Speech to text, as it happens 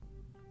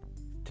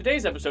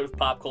Today's episode of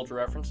Pop Culture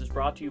Reference is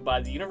brought to you by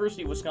the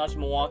University of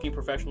Wisconsin-Milwaukee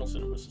Professional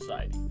Cinema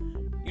Society.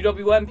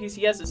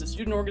 UWM-PCS is a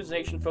student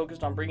organization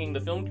focused on bringing the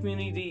film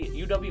community at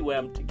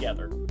UWM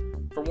together.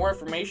 For more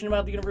information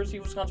about the University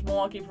of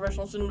Wisconsin-Milwaukee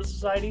Professional Cinema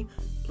Society,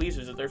 please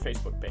visit their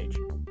Facebook page.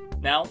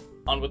 Now,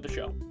 on with the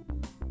show.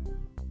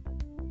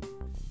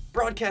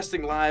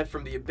 Broadcasting live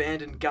from the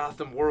abandoned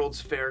Gotham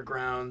World's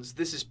Fairgrounds,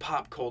 this is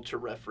Pop Culture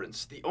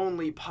Reference, the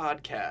only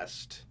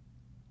podcast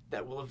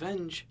that will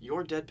avenge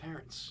your dead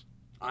parents.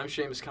 I'm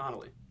Seamus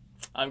Connolly.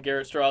 I'm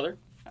Garrett Strother.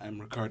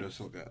 I'm Ricardo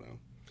Salgado.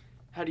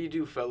 How do you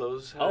do,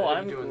 fellows? How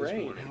I'm you doing great.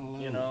 This morning? Hello.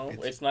 You know,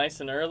 it's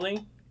nice and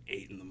early.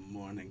 8 in the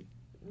morning.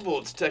 Well,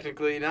 it's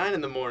technically 9 in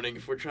the morning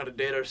if we're trying to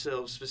date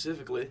ourselves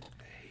specifically.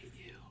 I hate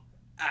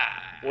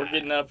you. We're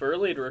getting up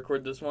early to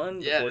record this one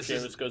Yeah, before this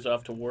is- Seamus goes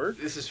off to work.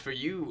 This is for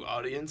you,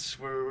 audience.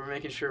 We're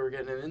making sure we're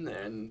getting him in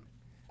there. And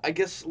I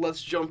guess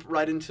let's jump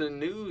right into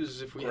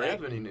news if we Great.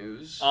 have any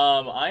news.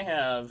 I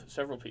have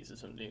several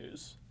pieces of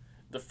news.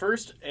 The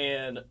first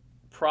and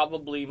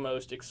probably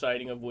most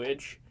exciting of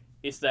which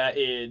is that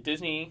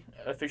Disney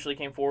officially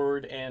came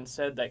forward and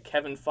said that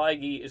Kevin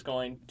Feige is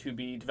going to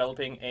be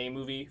developing a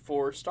movie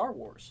for Star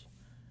Wars.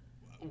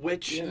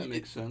 Which Yeah, that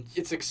makes sense.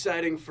 It's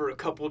exciting for a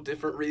couple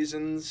different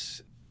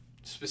reasons.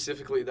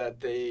 Specifically that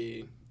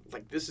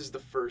this is the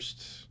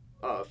first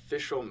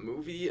official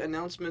movie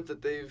announcement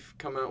that they've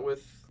come out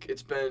with.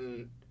 It's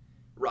been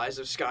Rise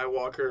of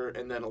Skywalker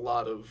and then a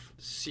lot of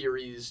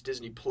series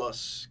Disney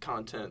Plus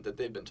content that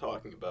they've been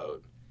talking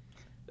about.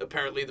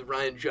 Apparently the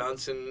Rian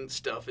Johnson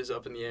stuff is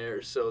up in the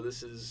air, so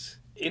this is...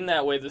 In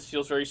that way, this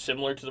feels very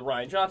similar to the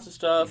Rian Johnson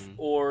stuff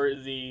or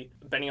the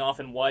Benioff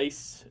and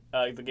Weiss,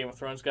 the Game of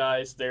Thrones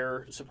guys,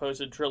 their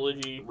supposed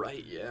trilogy.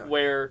 Right, yeah.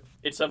 Where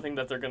it's something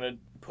that they're going to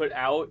put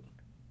out,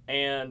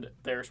 and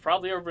there's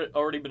probably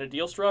already been a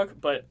deal struck,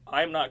 but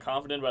I'm not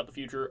confident about the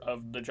future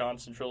of the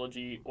Johnson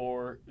trilogy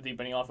or the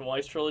Benioff and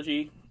Weiss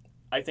trilogy.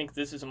 I think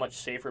this is a much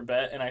safer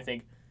bet, and I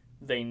think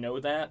they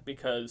know that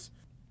because...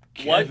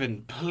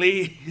 Kevin,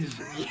 please.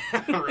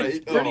 Yeah,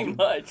 right. Pretty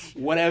much.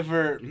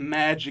 Whatever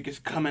magic is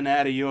coming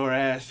out of your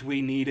ass,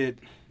 we need it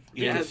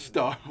in Yeah.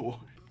 Star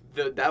Wars.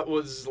 That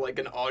was like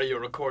an audio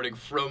recording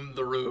from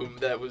the room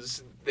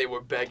they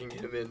were begging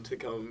him in to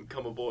come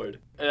aboard.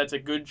 That's a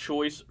good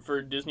choice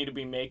for Disney to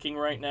be making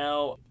right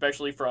now,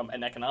 especially from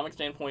an economic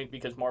standpoint,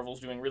 because Marvel's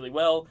doing really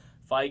well.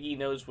 Feige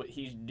knows what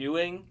he's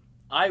doing.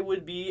 I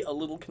would be a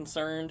little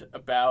concerned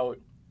about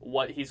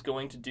what he's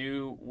going to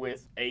do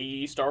with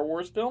a Star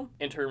Wars film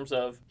in terms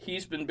of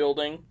he's been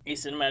building a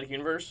cinematic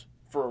universe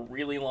for a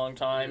really long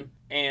time,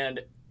 and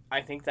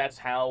I think that's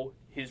how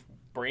his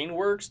brain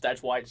works.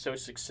 That's why it's so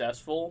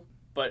successful,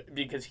 but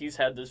because he's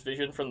had this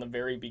vision from the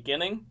very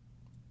beginning.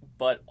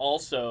 But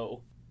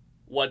also,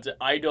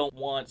 I don't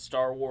want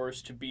Star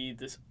Wars to be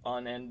this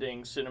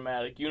unending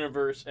cinematic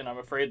universe, and I'm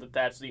afraid that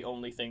that's the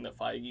only thing that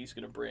Feige's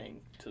going to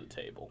bring to the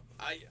table.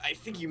 I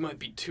think you might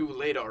be too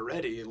late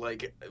already.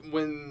 Like,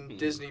 when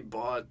Disney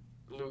bought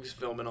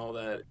Lucasfilm and all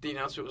that, the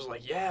announcement was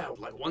like,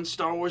 one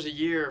Star Wars a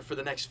year for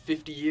the next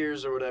 50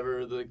 years or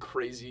whatever the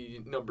crazy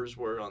numbers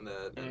were on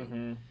that.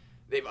 And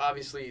they've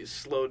obviously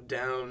slowed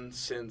down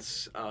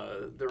since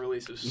the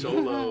release of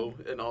Solo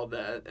and all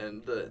that,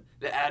 and the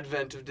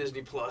advent of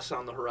Disney Plus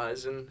on the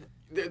horizon.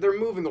 They're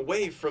moving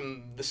away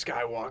from the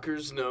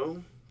Skywalkers,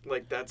 no?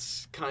 Like,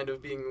 that's kind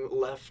of being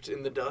left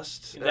in the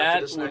dust.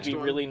 That would be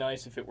really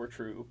nice if it were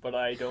true, but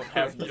I don't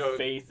have the don't-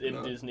 faith in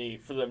no. Disney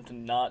for them to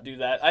not do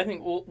that. I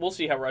think we'll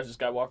see how Rise of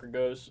Skywalker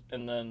goes,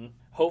 and then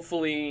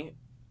hopefully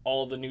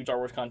all the new Star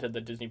Wars content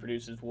that Disney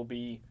produces will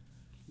be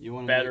You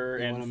want better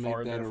make and that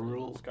farther a from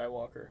rule?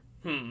 Skywalker.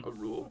 A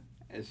rule?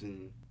 As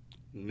in,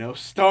 no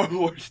Star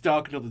Wars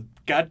talk until the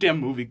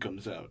goddamn movie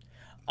comes out.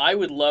 I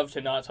would love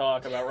to not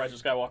talk about Rise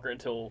of Skywalker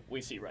until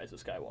we see Rise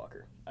of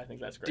Skywalker. I think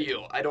that's great.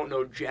 Deal. I don't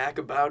know jack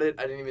about it.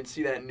 I didn't even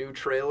see that new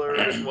trailer,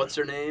 what's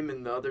her name,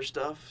 and the other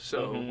stuff.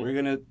 So We're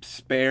going to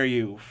spare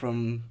you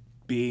from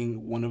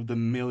being one of the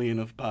million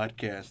of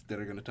podcasts that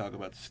are going to talk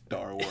about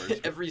Star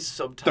Wars. every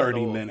subtitle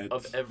 30 minutes.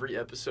 of every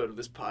episode of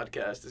this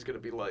podcast is going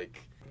to be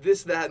like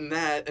this, that, and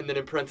that, and then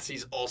in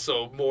parentheses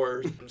also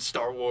more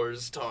Star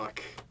Wars talk,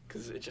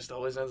 because it just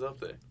always ends up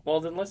there. Well,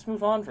 then let's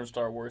move on from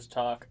Star Wars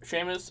talk.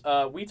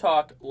 Seamus, we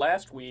talked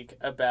last week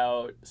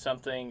about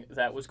something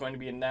that was going to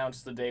be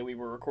announced the day we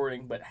were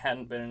recording but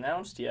hadn't been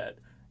announced yet,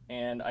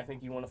 and I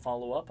think you want to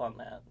follow up on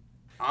that.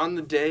 On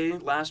the day,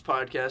 last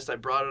podcast, I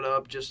brought it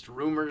up, just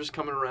rumors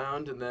coming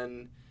around, and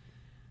then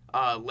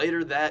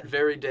later that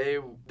very day,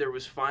 there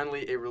was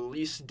finally a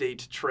release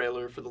date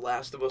trailer for The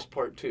Last of Us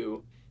Part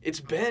 2. It's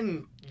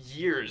been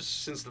years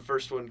since the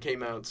first one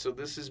came out, so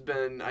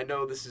I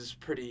know this is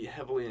pretty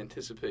heavily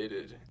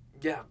anticipated.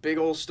 Yeah, big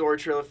old story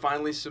trailer,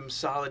 finally some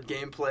solid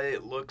gameplay.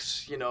 It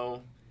looks,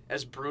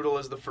 as brutal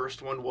as the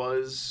first one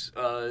was,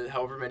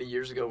 however many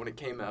years ago when it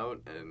came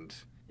out, and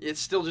it's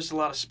still just a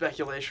lot of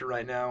speculation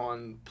right now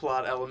on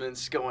plot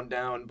elements going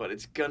down, but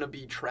it's gonna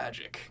be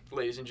tragic,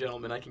 ladies and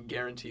gentlemen, I can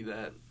guarantee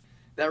that.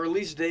 That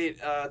release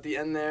date at the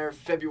end there,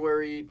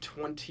 February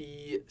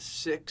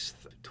 26th,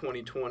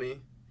 2020.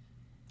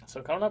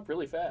 So coming up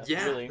really fast.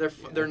 Yeah, really.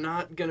 they're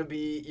not gonna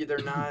be. They're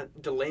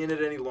not delaying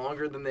it any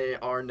longer than they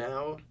are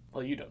now.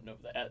 Well, you don't know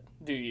that,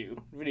 do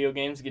you? Video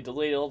games get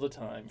delayed all the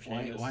time.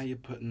 Seamus. Why are you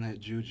putting that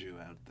juju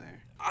out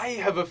there? I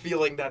have a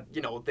feeling that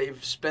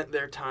they've spent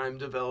their time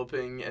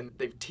developing and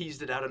they've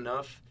teased it out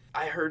enough.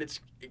 I heard it's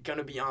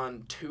gonna be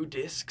on 2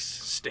 discs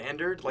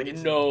standard. Like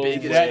it's No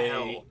big as way.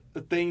 hell.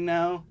 The thing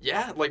now?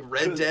 Yeah, like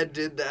Red Dead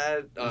did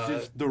that. Is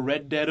this the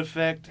Red Dead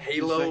effect?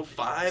 Halo It's like-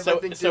 5, So, I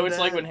think. so did it's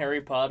that. like when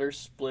Harry Potter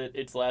split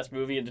its last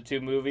movie into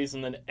 2 movies,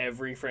 and then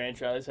every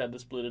franchise had to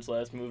split its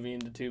last movie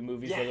into 2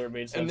 movies, whether it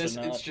made sense and this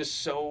or not. it's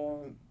just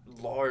so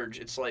large.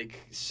 It's like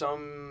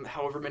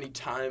however many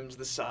times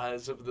the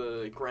size of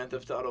the Grand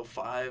Theft Auto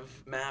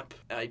 5 map.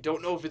 I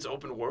don't know if it's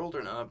open world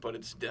or not, but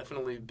it's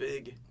definitely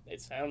big.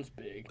 It sounds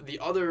big. The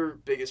other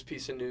biggest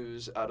piece of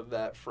news out of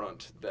that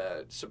front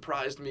that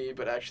surprised me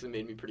but actually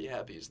made me pretty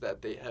happy is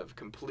that they have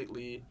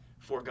completely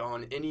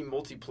foregone any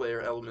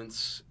multiplayer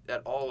elements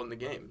at all in the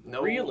game.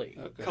 No Really?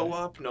 Okay.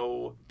 co-op,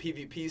 no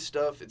PvP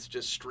stuff. It's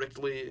just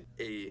strictly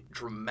a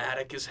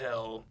dramatic as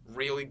hell,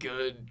 really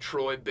good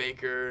Troy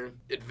Baker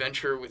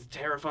adventure with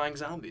terrifying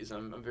zombies.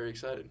 I'm very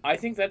excited. I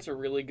think that's a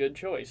really good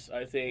choice.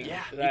 I think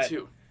Yeah, that me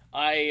too.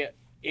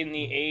 In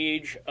the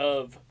age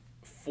of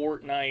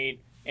Fortnite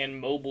and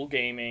mobile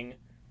gaming,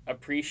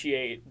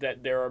 appreciate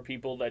that there are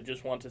people that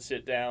just want to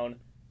sit down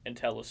and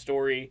tell a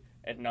story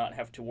and not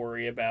have to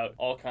worry about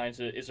all kinds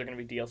of... Is there going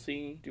to be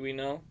DLC? Do we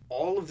know?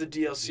 All of the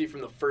DLC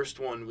from the first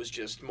one was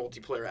just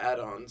multiplayer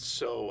add-ons,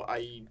 so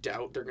I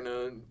doubt they're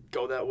gonna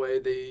go that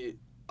way.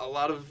 A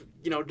lot of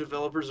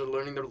developers are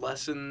learning their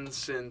lessons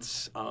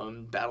since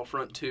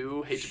Battlefront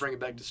 2. Hate to bring it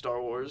back to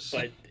Star Wars,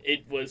 But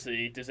it was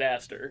a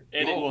disaster.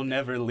 And It will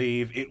never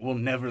leave. It will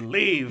never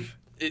leave.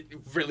 it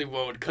really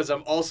won't, because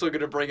I'm also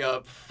going to bring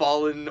up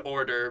Fallen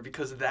Order,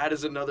 because that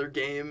is another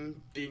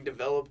game being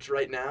developed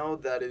right now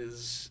that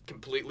is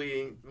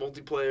completely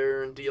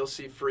multiplayer and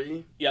DLC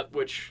free. Yep.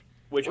 Which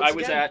Which once I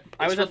was again, at.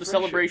 I it's was at the refreshing.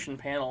 celebration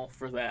panel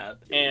for that,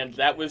 and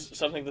that was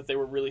something that they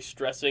were really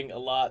stressing a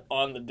lot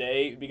on the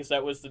day, because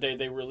that was the day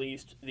they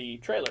released the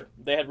trailer.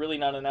 They had really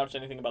not announced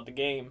anything about the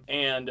game,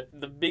 and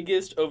the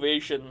biggest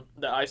ovation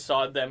that I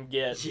saw them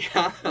get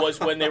Yeah. was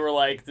when they were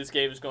like, "This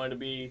game is going to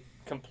be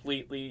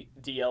completely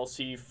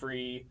DLC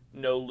free,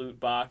 no loot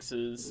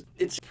boxes."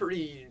 It's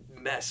pretty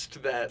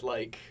messed that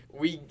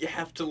we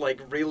have to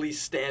really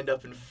stand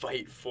up and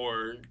fight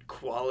for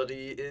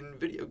quality in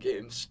video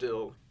games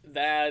still.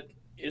 That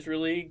is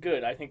really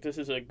good. I think this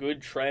is a good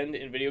trend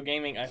in video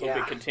gaming. I hope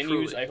Yeah, it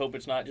continues. truly. I hope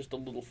it's not just a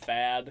little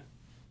fad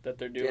that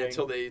they're doing. Yeah,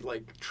 until they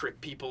trick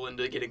people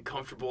into getting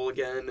comfortable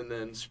again and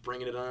then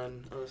springing it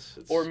on us.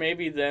 Or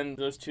maybe then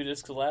those 2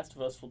 discs of Last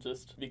of Us will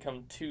just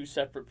become 2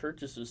 separate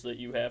purchases that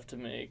you have to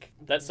make.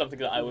 That's something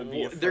that I would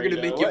be afraid they're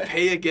gonna make of. you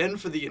pay again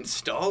for the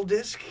install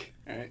disc.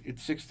 Alright,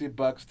 it's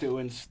 $60 to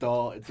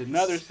install. It's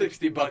another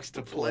 $60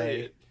 to play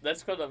it.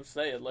 That's what I'm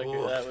saying.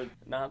 Oof. That would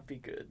not be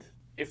good.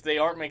 If they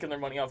aren't making their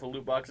money off of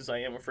loot boxes, I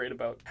am afraid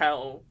about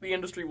how the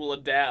industry will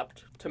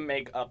adapt to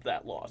make up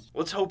that loss.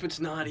 Let's hope it's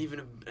not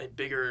even a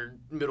bigger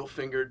middle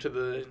finger to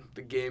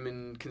the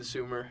gaming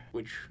consumer,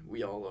 which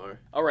we all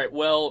are. All right,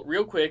 well,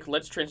 real quick,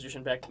 let's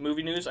transition back to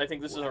movie news. I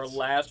think this is our Let's.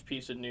 last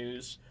piece of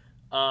news.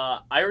 I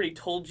already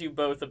told you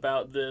both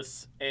about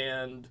this,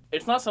 and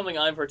it's not something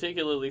I'm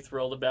particularly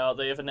thrilled about.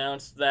 They have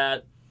announced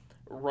that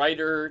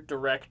writer,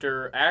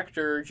 director,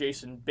 actor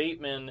Jason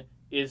Bateman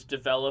is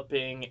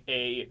developing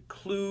a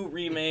Clue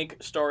remake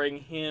starring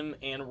him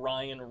and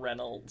Ryan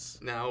Reynolds.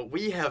 Now,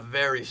 we have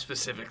very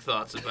specific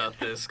thoughts about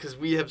this because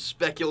we have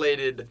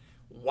speculated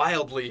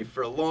wildly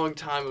for a long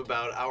time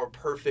about our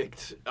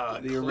perfect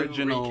Clue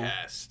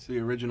recast. The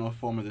original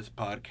form of this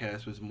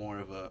podcast was more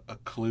of a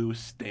Clue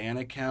Stan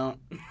account.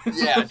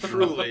 Yeah,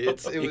 truly.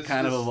 It It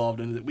kind of evolved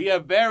into. We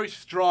have very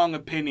strong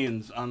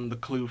opinions on the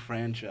Clue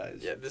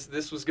franchise. Yeah,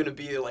 this was going to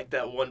be like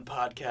that one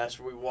podcast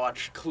where we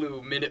watch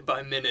Clue minute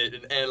by minute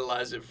and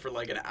analyze it for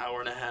an hour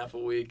and a half a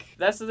week.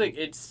 That's the thing.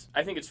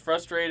 I think it's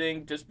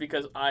frustrating just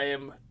because I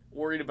am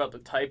worried about the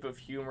type of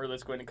humor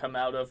that's going to come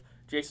out of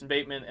Jason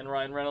Bateman and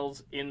Ryan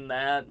Reynolds in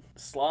that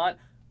slot.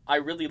 I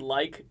really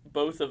like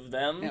both of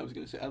them, Yeah, I was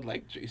gonna say I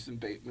like Jason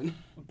Bateman.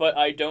 but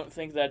I don't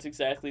think that's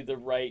exactly the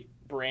right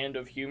brand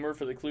of humor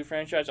for the Clue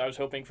franchise. I was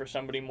hoping for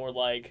somebody more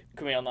like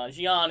Kumail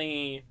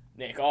Nanjiani,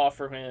 Nick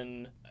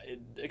Offerman,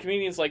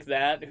 comedians like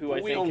that who I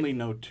we think... only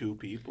know 2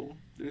 people.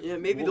 Yeah,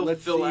 maybe they'll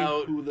let's fill see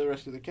out- who the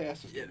rest of the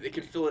cast is. Yeah, they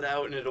could fill it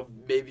out and it'll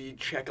maybe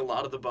check a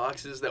lot of the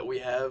boxes that we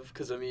have.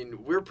 Because,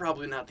 we're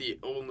probably not the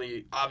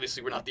only...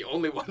 Obviously, we're not the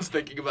only ones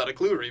thinking about a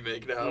Clue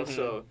remake now. Mhm.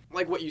 So,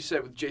 like what you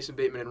said with Jason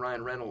Bateman and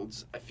Ryan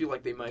Reynolds, I feel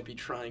like they might be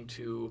trying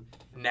to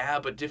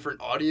nab a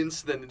different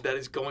audience than that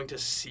is going to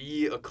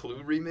see a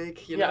Clue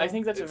remake. You know? I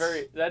think that's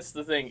that's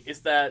the thing,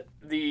 is that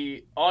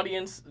the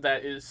audience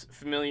that is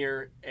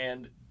familiar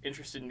and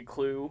interested in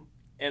Clue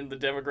and the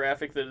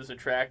demographic that is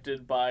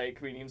attracted by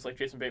comedians like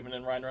Jason Bateman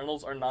and Ryan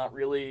Reynolds are not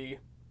really...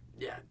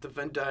 Yeah, the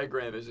Venn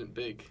diagram isn't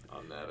big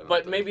on that. I don't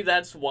But think. maybe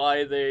that's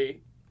why they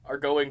are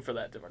going for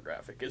that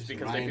demographic, is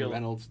because Ryan they feel...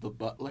 Reynolds the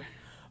butler.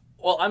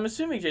 Well, I'm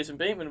assuming Jason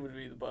Bateman would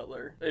be the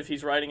butler if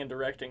he's writing and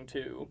directing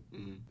too.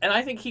 Mm. And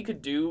I think he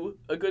could do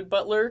a good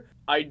butler.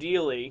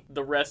 Ideally,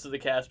 the rest of the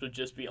cast would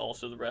just be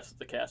also the rest of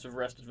the cast of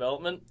Arrested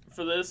Development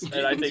for this.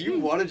 And I think Do you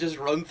want to just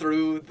run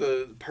through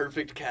the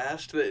perfect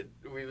cast that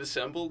we've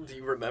assembled? Do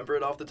you remember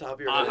it off the top of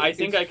your head? I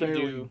think It's I could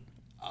fairly do.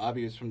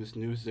 obvious from this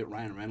news that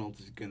Ryan Reynolds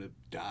is gonna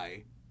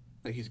die.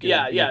 Like he's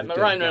gonna be Yeah. the But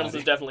dead Ryan Reynolds body.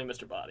 is definitely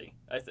Mr. Body,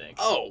 I think.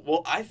 Oh,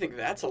 well, I think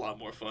that's a lot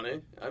more funny.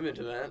 I'm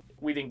into that.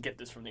 We didn't get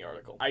this from the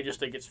article. I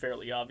just think it's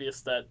fairly obvious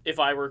that if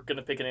I were going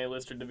to pick an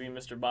A-lister to be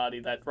Mr.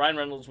 Body, that Ryan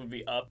Reynolds would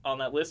be up on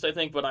that list, I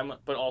think. But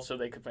also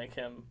they could make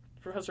him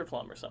Professor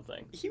Plum or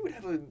something. He would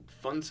have a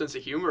fun sense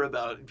of humor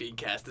about being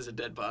cast as a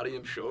dead body,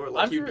 I'm sure.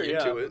 I'm He'd sure, be yeah.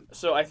 into it.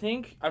 So I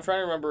think I'm trying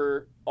to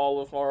remember all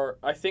of our.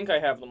 I think I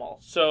have them all.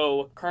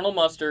 So Colonel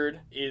Mustard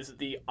is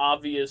the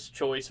obvious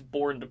choice,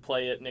 born to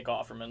play it, Nick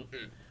Offerman.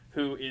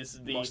 Who is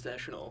the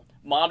Mustache and all.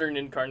 modern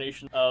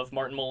incarnation of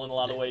Martin Mull in a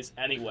lot of ways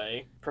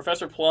anyway.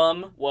 Professor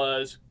Plum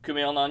was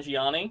Kumail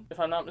Nanjiani, if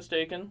I'm not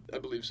mistaken. I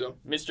believe so.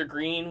 Mr.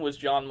 Green was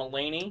John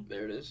Mulaney.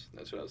 There it is.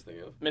 That's what I was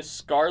thinking of. Miss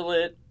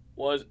Scarlet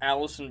was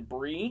Allison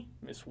Brie.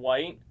 Miss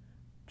White,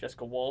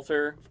 Jessica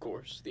Walter. Of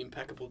course. The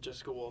impeccable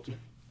Jessica Walter.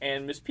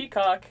 And Miss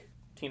Peacock,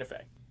 Tina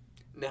Fey.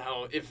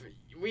 Now, if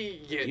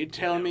we get... You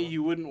telling me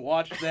you wouldn't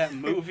watch that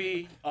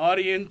movie,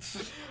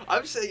 audience?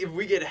 I'm saying if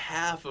we get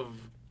half of...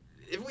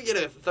 If we get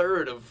a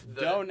third of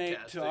the Donate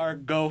casting. to our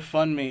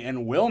GoFundMe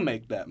and we'll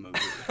make that movie.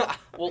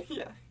 Well,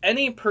 yeah.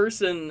 any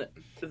person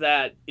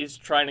that is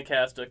trying to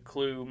cast a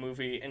Clue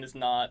movie and is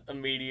not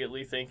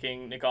immediately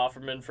thinking Nick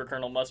Offerman for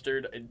Colonel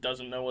Mustard, it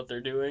doesn't know what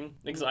they're doing.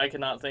 Because I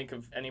cannot think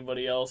of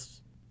anybody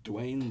else.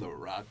 Dwayne The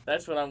Rock.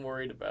 That's what I'm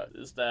worried about,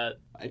 is that...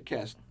 I'd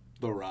cast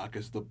The Rock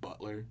as the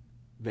butler.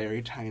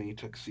 Very tiny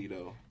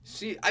tuxedo.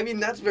 See, I mean,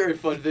 that's very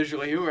fun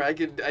visual humor. I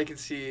could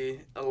see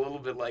a little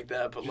bit like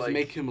that, but Just like...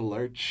 make him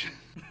lurch.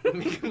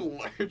 Make him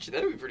large.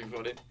 That would be pretty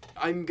funny.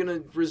 I'm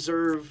gonna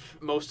reserve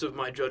most of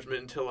my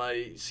judgment until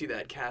I see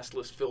that cast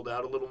list filled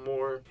out a little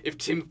more. If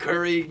Tim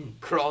Curry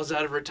crawls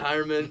out of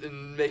retirement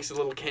and makes a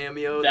little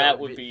cameo, That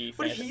would be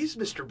What if fantastic. he's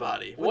Mr.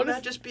 Body? What Wouldn't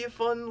if- that just be a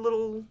fun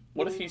little...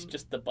 What if he's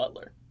just the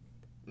butler?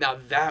 Now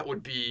that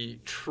would be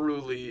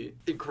truly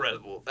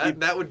incredible.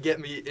 That would get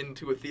me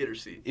into a theater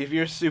seat. If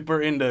you're super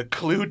into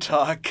Clue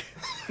talk,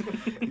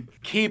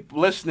 keep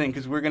listening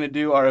because we're going to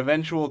do our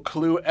eventual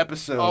Clue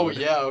episode. Oh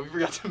yeah, we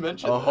forgot to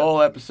mention A that.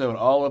 whole episode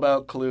all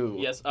about Clue.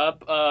 Yes,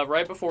 up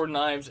right before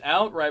Knives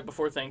Out, right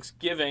before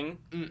Thanksgiving,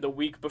 Mm. the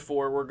week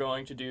before we're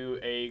going to do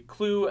a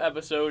Clue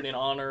episode in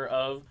honor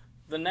of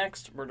the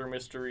next murder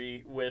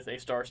mystery with a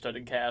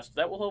star-studded cast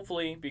that will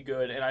hopefully be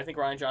good. And I think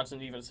Ryan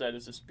Johnson even said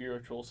it's a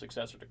spiritual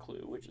successor to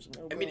Clue, which is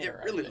no. I mean, it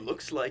really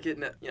looks like it.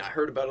 And, I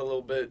heard about it a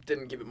little bit,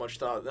 didn't give it much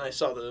thought. Then I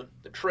saw the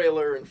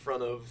trailer in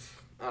front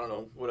of, I don't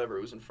know, whatever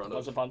it was in front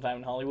Once of. Upon a Time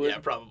in Hollywood. Yeah,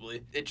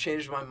 probably. It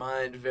changed my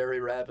mind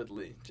very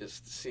rapidly,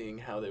 just seeing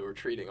how they were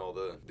treating all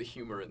the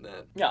humor in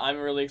that. Yeah, I'm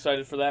really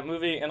excited for that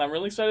movie, and I'm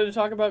really excited to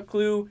talk about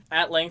Clue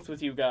at length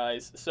with you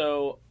guys.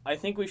 So I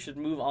think we should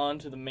move on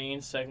to the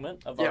main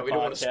segment of our podcast. Yeah, we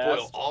don't want to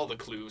spoil all the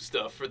Clue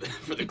stuff for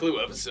the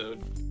Clue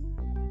episode.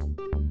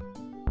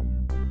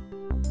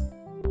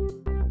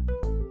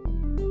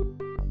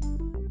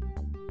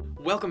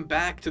 Welcome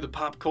back to the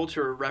Pop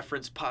Culture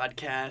Reference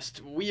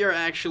Podcast. We are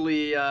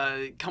actually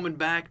coming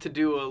back to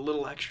do a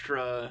little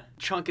extra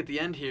chunk at the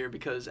end here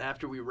because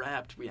after we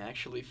wrapped, we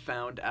actually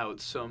found out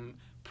some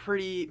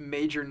pretty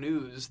major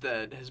news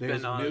that has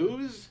There's been on.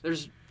 news?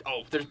 There's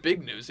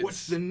big news.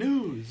 What's the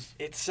news?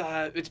 It's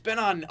been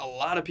on a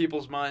lot of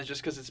people's minds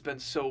just because it's been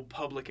so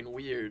public and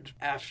weird.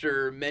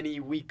 After many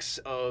weeks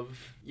of,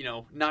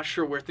 not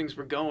sure where things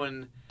were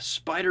going,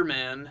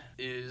 Spider-Man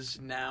is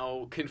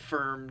now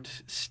confirmed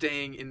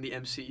staying in the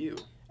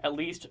MCU. At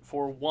least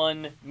for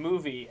one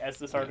movie, as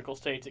this article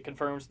states. It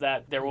confirms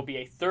that there will be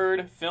a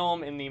third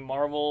film in the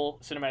Marvel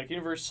Cinematic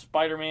Universe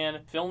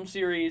Spider-Man film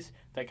series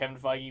that Kevin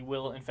Feige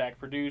will, in fact,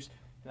 produce,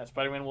 and that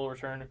Spider-Man will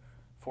return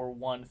for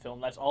one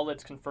film. That's all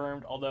that's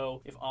confirmed,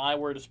 although if I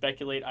were to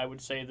speculate, I would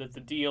say that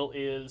the deal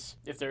is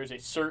if there's a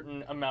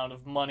certain amount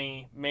of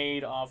money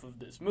made off of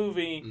this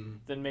movie,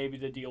 then maybe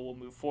the deal will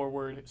move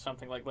forward,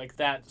 something like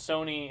that.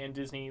 Sony and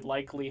Disney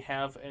likely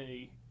have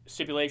a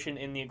stipulation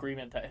in the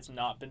agreement that has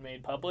not been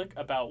made public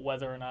about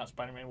whether or not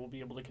Spider-Man will be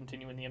able to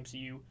continue in the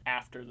MCU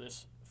after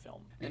this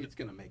film. And it's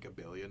going to make $1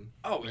 billion.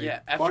 Oh, right?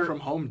 yeah. Far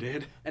From Home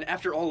did. And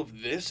after all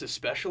of this,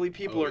 especially,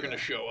 people Oh, are going to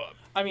yeah. show up.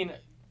 I mean,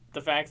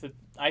 the fact that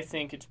I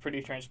think it's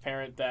pretty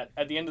transparent that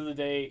at the end of the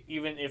day,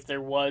 even if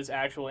there was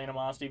actual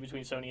animosity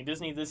between Sony and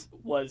Disney, this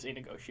was a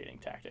negotiating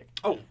tactic.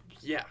 Oh,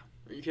 yeah.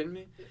 Are you kidding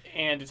me?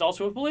 And it's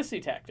also a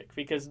publicity tactic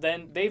because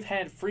then they've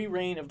had free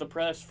reign of the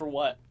press for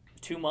what,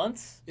 2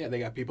 months? Yeah, they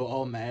got people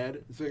all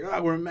mad. It's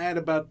like, we're mad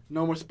about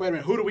no more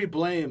Spider-Man. Who do we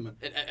blame?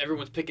 And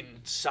everyone's picking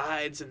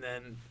sides, and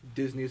then...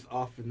 Disney's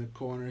off in the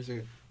corner. It's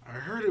like, I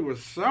heard it was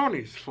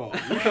Sony's fault.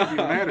 You should be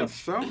mad at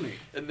Sony.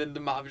 And then the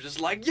mom's just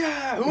like,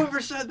 yeah,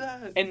 whoever said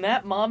that? And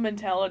that mom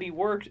mentality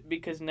worked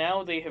because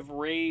now they have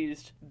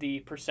raised the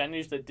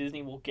percentage that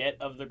Disney will get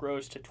of the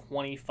gross to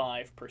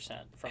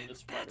 25% from the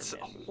That's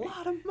Spider-Man a movie.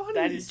 lot of money.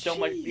 That is so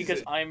much, Jeez.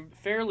 because I'm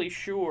fairly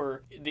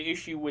sure the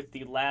issue with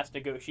the last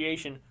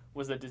negotiation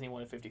was that Disney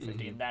wanted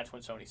 50-50, and that's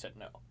when Sony said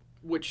no.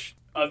 Which,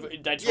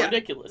 That's yeah,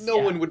 ridiculous. no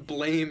yeah. one would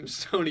blame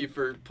Sony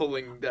for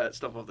pulling that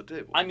stuff off the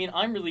table. I mean,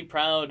 I'm really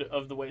proud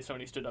of the way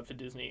Sony stood up to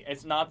Disney.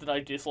 It's not that I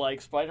dislike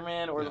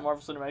Spider-Man or the No.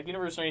 Marvel Cinematic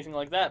Universe or anything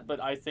like that,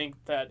 but I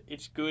think that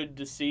it's good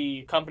to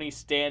see companies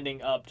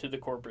standing up to the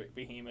corporate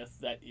behemoth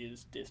that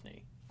is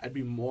Disney. I'd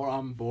be more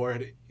on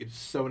board if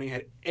Sony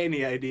had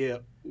any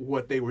idea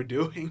what they were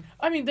doing.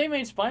 I mean, they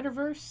made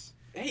Spider-Verse.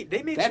 Hey,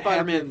 they made That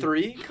Spider-Man happened-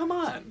 3. Come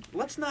on.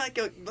 Let's not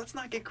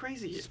get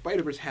crazy here.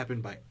 Spider-Verse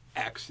happened by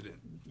accident.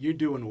 You're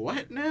doing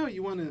what now?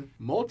 You want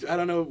to I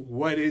don't know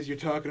what it is you're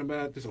talking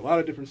about. There's a lot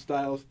of different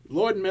styles.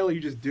 Lord and Miller, you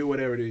just do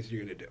whatever it is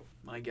you're going to do.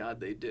 My God,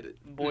 they did it.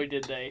 Boy,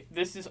 did they.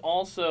 This is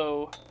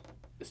also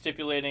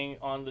stipulating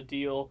on the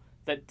deal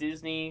that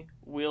Disney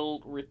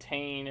will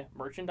retain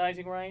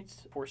merchandising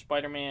rights for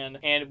Spider-Man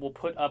and will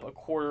put up a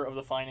quarter of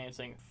the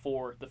financing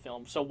for the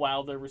film. So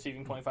while they're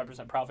receiving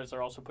 25% profits,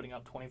 they're also putting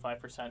up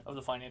 25% of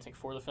the financing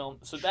for the film.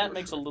 So that Sure,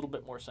 makes sure. a little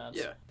bit more sense.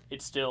 Yeah.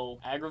 It's still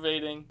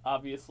aggravating,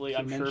 obviously, You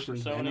I'm sure, for mentioned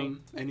Sony.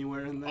 Venom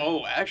anywhere in there?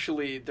 Oh,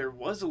 actually, there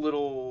was a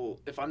little,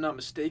 if I'm not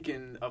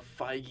mistaken, a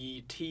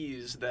Feige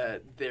tease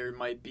that there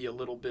might be a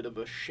little bit of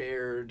a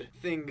shared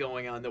thing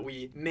going on, that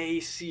we may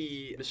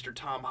see Mr.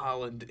 Tom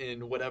Holland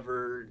in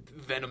whatever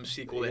Venom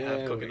sequel they have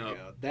There cooking we up.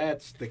 go.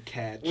 That's the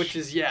catch. Which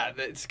is, yeah,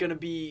 it's going to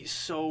be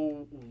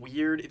so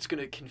weird. It's going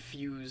to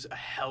confuse a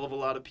hell of a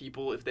lot of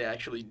people if they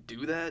actually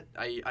do that.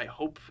 I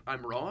hope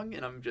I'm wrong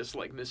and I'm just,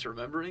 like,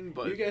 misremembering,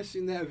 but... You guys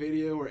seen that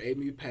video where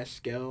Amy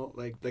Pascal,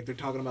 like they're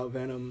talking about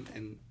Venom,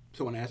 and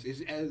someone asked, is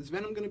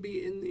Venom going to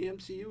be in the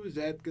MCU? Is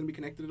that going to be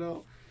connected at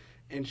all?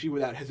 And she,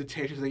 without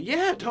hesitation, is like,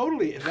 yeah,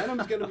 totally.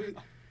 Venom's going to be...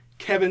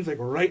 Kevin's, like,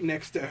 right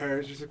next to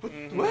her. She's like,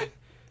 what?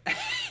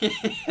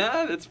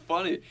 Yeah, that's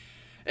funny.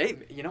 Hey,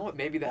 you know what?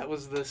 Maybe that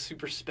was the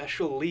super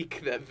special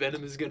leak that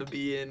Venom is going to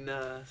be in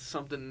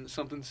something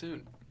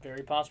soon.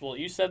 Very possible.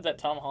 You said that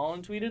Tom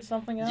Holland tweeted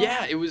something out?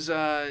 Yeah, it was...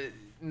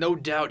 no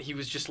doubt he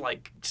was just,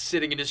 like,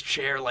 sitting in his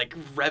chair, like,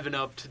 revving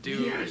up to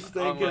do Yes,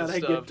 thank online God I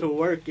stuff. get to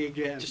work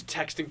again. Just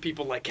texting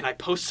people, like, can I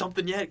post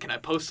something yet? Can I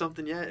post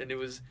something yet? And it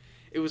was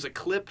a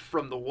clip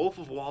from The Wolf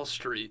of Wall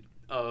Street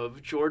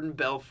of Jordan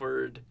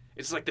Belfort.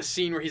 It's, like, the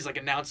scene where he's, like,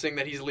 announcing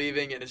that he's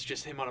leaving, and it's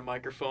just him on a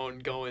microphone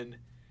going,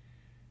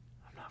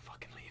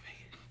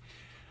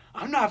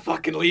 I'm not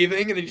fucking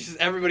leaving, and then just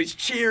everybody's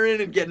cheering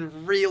and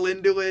getting real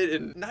into it,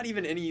 and not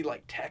even any,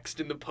 like, text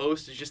in the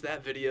post, it's just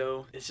that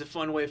video. It's a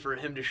fun way for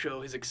him to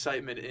show his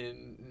excitement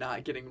in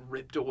not getting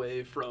ripped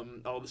away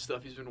from all the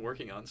stuff he's been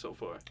working on so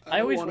far. I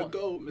always want to wa-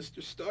 go,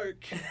 Mr.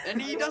 Stark.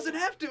 And he doesn't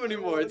have to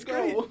anymore, it's Go.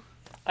 great.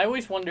 I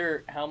always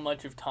wonder how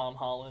much of Tom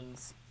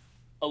Holland's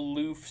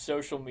aloof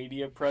social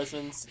media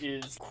presence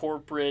is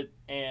corporate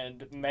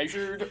and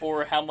measured,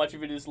 or how much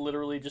of it is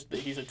literally just that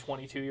he's a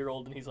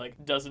 22-year-old and he's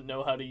like doesn't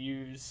know how to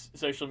use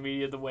social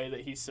media the way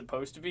that he's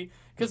supposed to be.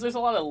 Because there's a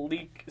lot of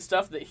leak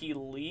stuff that he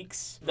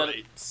leaks that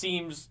Right.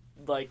 seems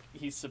like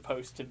he's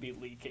supposed to be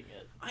leaking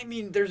it. I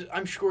mean,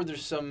 I'm sure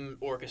there's some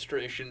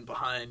orchestration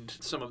behind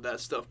some of that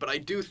stuff, but I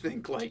do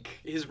think, like,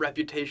 his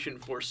reputation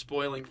for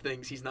spoiling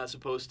things he's not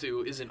supposed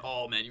to isn't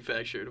all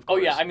manufactured, of Oh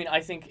course. yeah, I mean, I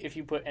think if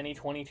you put any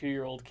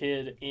 22-year-old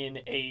kid in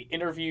a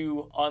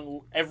interview on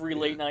every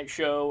late night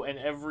show and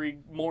every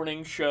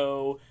morning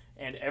show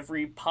and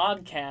every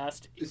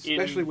podcast,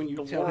 Especially in when you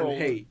the tell world, him,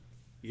 hey,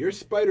 you're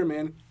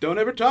Spider-Man. Don't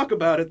ever talk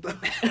about it, though.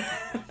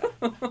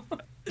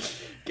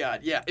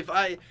 God, yeah, if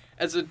I,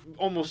 as a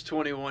almost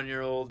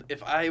 21-year-old,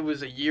 if I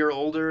was a year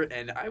older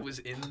and I was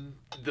in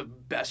the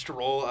best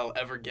role I'll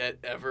ever get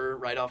ever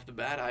right off the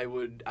bat, I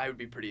would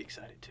be pretty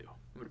excited too.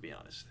 I'm going to be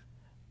honest.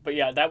 But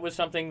yeah, that was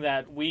something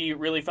that we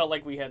really felt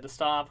like we had to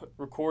stop,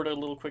 record a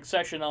little quick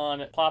session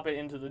on, plop it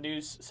into the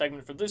news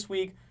segment for this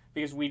week,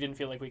 because we didn't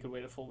feel like we could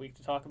wait a full week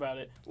to talk about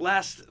it.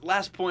 Last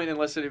point,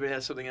 unless anybody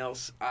has something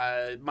else,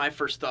 my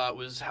first thought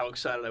was how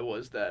excited I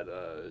was that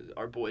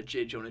our boy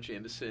J. Jonah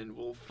Jameson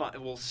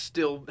will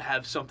still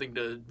have something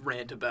to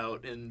rant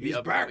about in the He's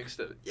upcoming back.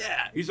 stuff.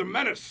 Yeah, He's a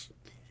menace.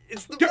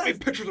 it's the Get me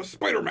best. pictures of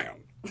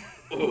Spider-Man.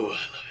 Oh,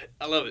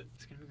 I love it.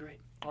 It's gonna be great.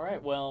 All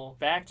right, well,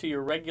 back to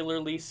your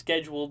regularly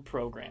scheduled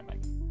programming.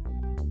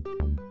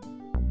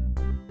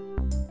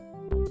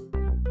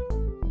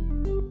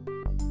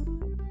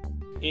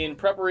 In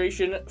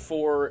preparation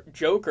for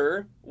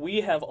Joker,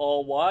 we have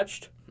all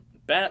watched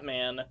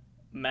Batman: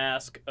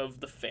 Mask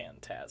of the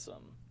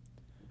Phantasm.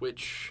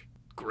 Which,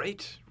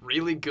 great,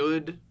 really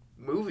good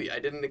movie. I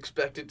didn't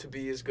expect it to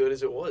be as good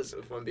as it was,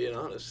 if I'm being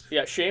honest.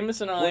 Yeah,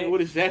 Seamus and I...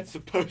 What is that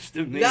supposed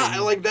to mean?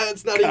 Nah, like,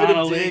 that's not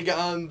Connolly. even a dig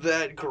on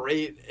that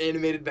great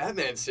animated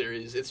Batman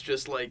series. It's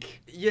just,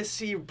 like, you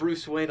see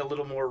Bruce Wayne a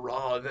little more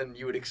raw than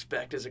you would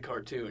expect as a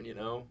cartoon, you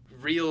know?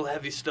 Real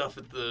heavy stuff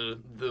at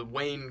the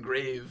Wayne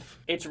grave.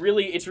 It's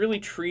really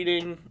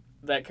treating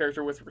that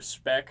character with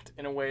respect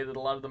in a way that a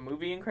lot of the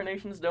movie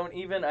incarnations don't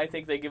even. I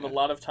think they give a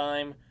lot of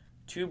time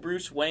to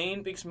Bruce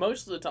Wayne, because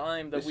most of the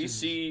time that we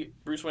see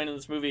Bruce Wayne in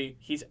this movie,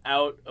 he's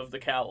out of the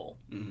cowl.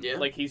 Yeah.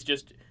 Like, he's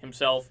just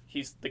himself.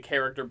 He's the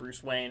character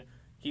Bruce Wayne.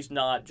 He's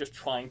not just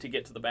trying to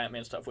get to the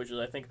Batman stuff, which is,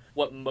 I think,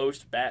 what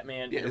most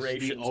Batman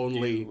iterations it's the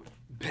only do.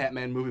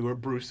 Batman movie where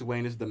Bruce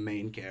Wayne is the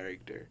main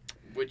character.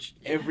 Which,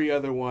 Every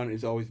other one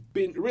has always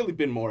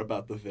been more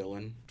about the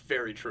villain.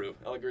 very true.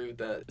 I'll agree with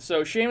that.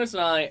 So Seamus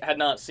and I had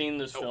not seen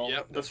this film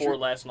yep, that's before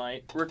true. last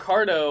night.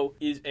 Ricardo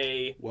is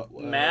a What?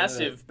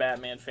 massive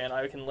Batman fan.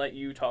 I can let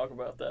you talk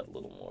about that a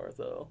little more,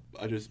 though.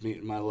 I just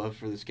mean my love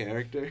for this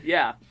character.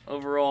 Yeah,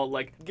 overall,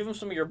 like, give him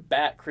some of your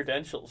Bat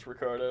credentials,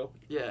 Ricardo.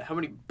 Yeah, how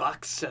many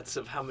box sets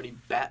of how many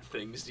Bat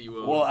things do you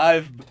own? Well,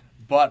 I've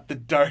bought The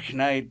Dark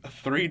Knight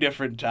 3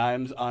 different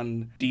times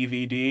on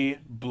DVD,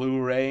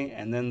 Blu-ray,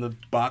 and then the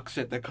box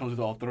set that comes with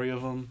all 3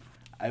 of them.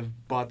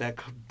 I've bought that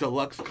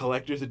deluxe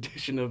collector's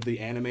edition of the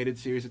animated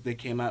series that they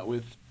came out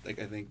with,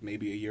 like, I think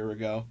maybe a year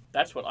ago.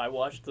 That's what I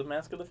watched The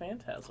Mask of the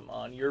Phantasm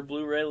on your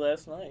Blu-ray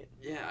last night.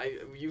 Yeah,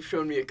 you've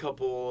shown me a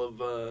couple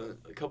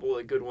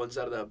of good ones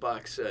out of that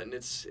box set, and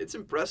it's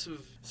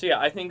impressive. So yeah,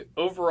 I think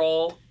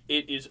overall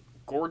it is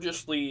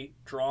gorgeously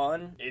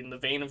drawn in the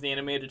vein of the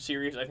animated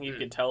series. I think you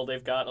can tell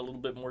they've got a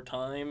little bit more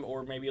time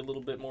or maybe a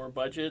little bit more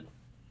budget.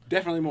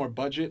 Definitely more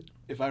budget.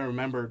 If I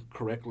remember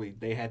correctly,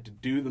 they had to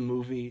do the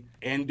movie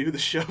and do the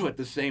show at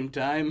the same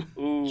time.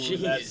 Ooh,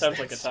 Jeez, that sounds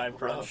like a that's time rough.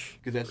 crunch.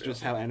 Because that's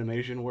just how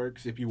animation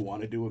works if you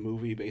want to do a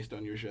movie based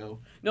on your show.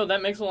 No,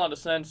 that makes a lot of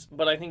sense,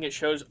 but I think it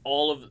shows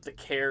all of the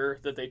care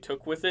that they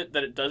took with it,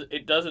 that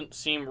it doesn't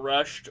seem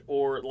rushed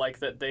or like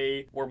that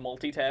they were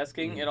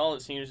multitasking at all.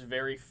 It seems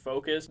very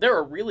focused. There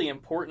are really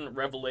important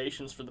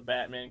revelations for the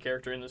Batman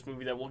character in this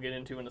movie that we'll get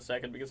into in a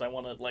second, because I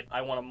want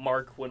to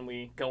mark when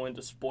we go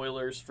into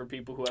spoilers for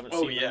people who haven't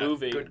seen the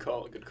movie. Good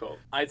call.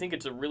 I think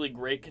it's a really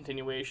great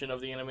continuation of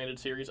the animated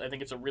series. I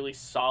think it's a really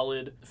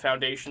solid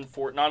foundation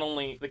for not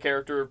only the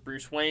character of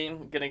Bruce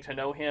Wayne, getting to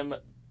know him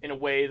in a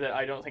way that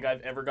I don't think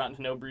I've ever gotten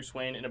to know Bruce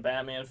Wayne in a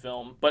Batman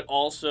film, but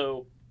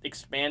also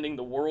expanding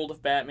the world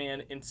of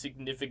Batman in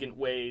significant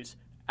ways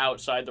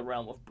outside the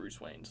realm of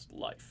Bruce Wayne's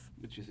life.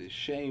 Which is a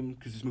shame,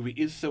 because this movie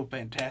is so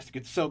fantastic.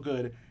 It's so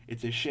good.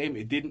 It's a shame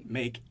it didn't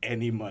make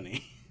any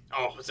money.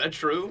 Oh, is that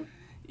true?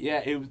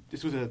 Yeah,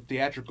 this was a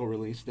theatrical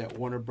release that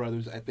Warner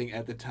Brothers, I think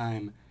at the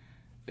time,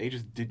 they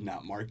just did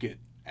not market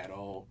at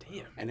all.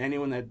 Damn. And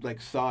anyone that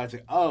saw it's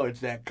like, oh,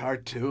 it's that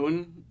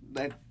cartoon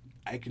that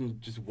I can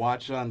just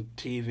watch on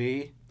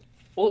TV.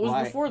 Well, it was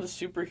Why? before the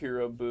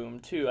superhero boom,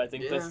 too. I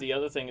think that's Yeah. the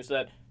other thing, is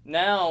that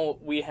now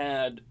we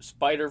had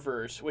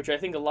Spider-Verse, which I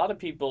think a lot of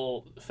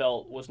people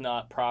felt was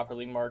not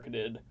properly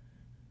marketed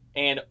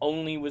and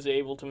only was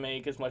able to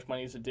make as much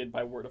money as it did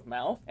by word of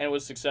mouth. And it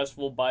was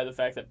successful by the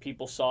fact that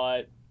people saw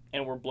it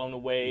and were blown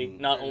away,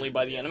 not only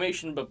by the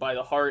animation, but by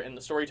the heart and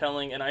the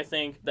storytelling. And I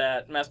think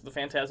that Mask of the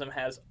Phantasm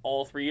has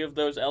all 3 of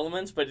those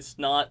elements, but it's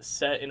not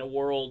set in a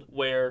world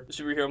where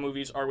superhero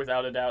movies are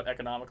without a doubt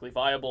economically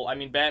viable. I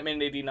mean, Batman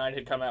in '89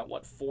 had come out,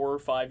 4 or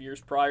 5 years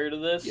prior to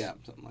this? Yeah,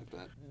 something like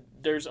that.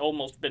 There's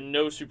almost been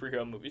no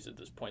superhero movies at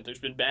this point. There's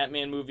been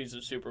Batman movies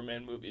and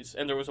Superman movies,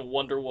 and there was a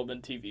Wonder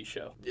Woman TV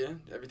show. Yeah,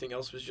 everything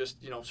else was just,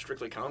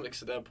 strictly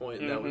comics at that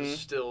point, and that was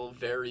still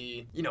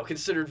very,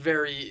 considered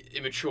very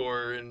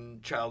immature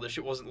and childish.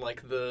 It wasn't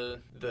like the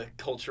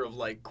culture of,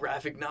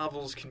 graphic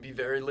novels can be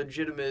very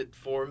legitimate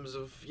forms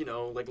of,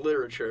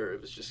 literature.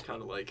 It was just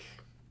kind of like,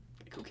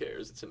 who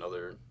cares? It's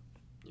another,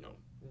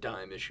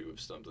 dime issue of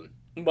something.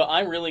 But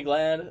I'm really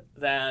glad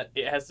that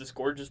it has this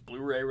gorgeous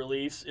Blu-ray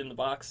release in the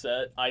box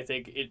set. I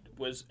think it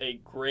was a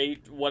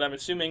great, what I'm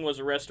assuming was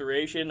a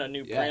restoration, a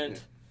new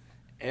print.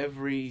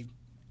 Every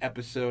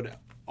episode,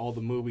 all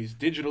the movies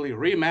digitally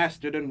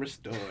remastered and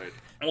restored.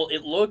 Well,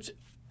 it looked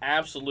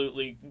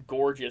absolutely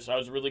gorgeous. I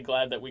was really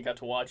glad that we got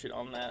to watch it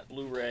on that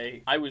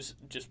Blu-ray. I was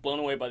just blown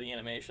away by the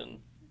animation.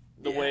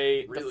 The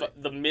way really.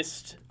 the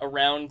mist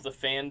around the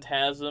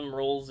phantasm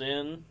rolls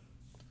in.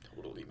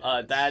 Totally,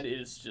 man. That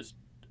is just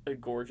a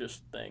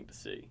gorgeous thing to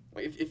see.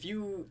 If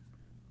you,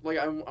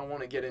 I want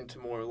to get into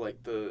more,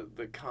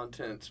 the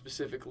content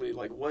specifically,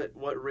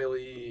 what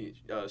really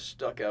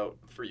stuck out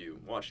for you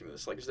watching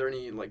this? Is there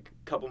any,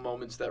 couple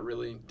moments that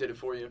really did it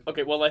for you?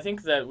 Okay, well, I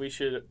think that we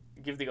should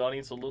give the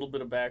audience a little bit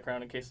of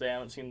background in case they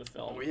haven't seen the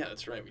film. Oh, yeah,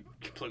 that's right. We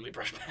completely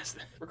brushed past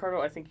that. Ricardo,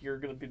 I think you're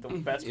going to be the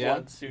best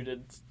one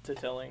suited to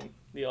telling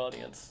the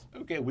audience.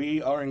 Okay,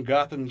 we are in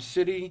Gotham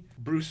City.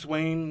 Bruce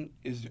Wayne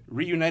is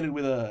reunited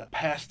with a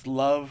past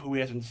love who he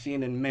hasn't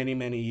seen in many,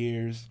 many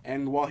years.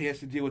 And while he has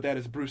to deal with that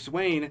as Bruce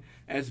Wayne,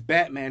 as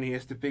Batman, he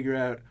has to figure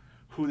out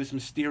who this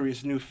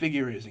mysterious new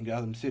figure is in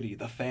Gotham City,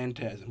 the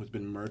Phantasm, who's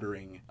been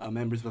murdering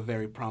members of a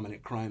very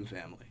prominent crime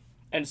family.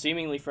 And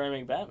seemingly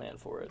framing Batman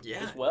for it Yeah,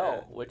 as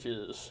well, yeah. which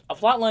is a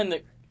plotline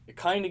that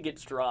kind of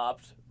gets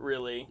dropped,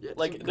 really. Yeah, it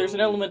like, doesn't there's an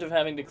go- element of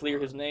having to clear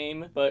his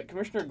name, but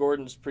Commissioner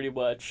Gordon's pretty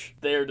much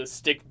there to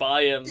stick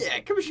by him. Yeah,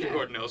 Commissioner Yeah.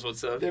 Gordon knows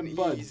what's up. They're He's-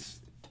 buds.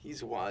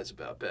 He's wise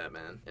about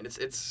Batman, and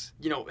it's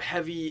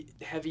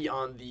heavy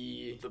on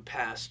the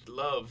past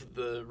love,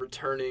 the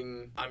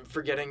returning. I'm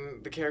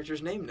forgetting the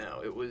character's name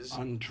now. It was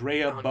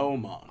Andrea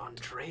Beaumont.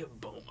 Andrea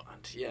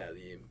Beaumont. Yeah,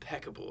 the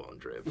impeccable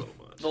Andrea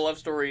Beaumont. The love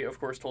story,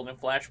 of course, told in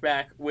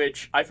flashback,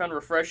 which I found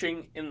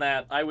refreshing in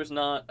that I was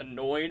not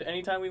annoyed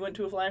anytime we went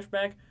to a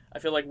flashback. I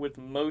feel like with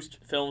most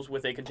films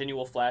with a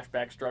continual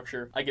flashback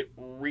structure, I get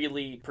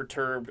really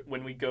perturbed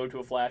when we go to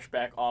a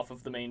flashback off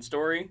of the main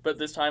story. But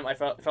this time, I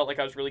felt like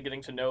I was really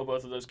getting to know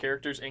both of those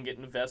characters and get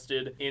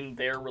invested in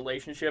their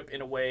relationship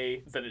in a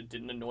way that it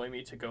didn't annoy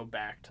me to go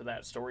back to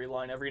that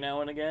storyline every now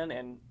and again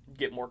and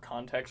get more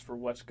context for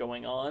what's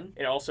going on.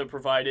 It also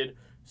provided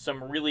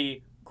some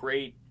really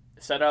great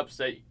setups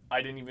that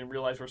I didn't even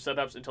realize were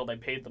setups until they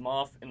paid them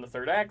off in the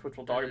third act, which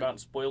we'll talk about in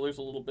spoilers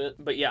a little bit.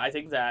 But yeah, I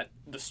think that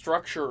the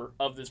structure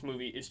of this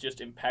movie is just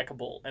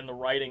impeccable, and the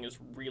writing is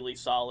really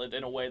solid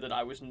in a way that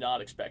I was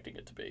not expecting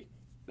it to be.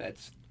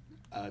 That's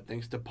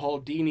thanks to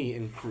Paul Dini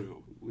and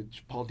crew,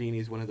 which Paul Dini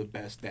is one of the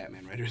best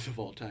Batman writers of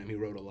all time. He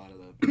wrote a lot of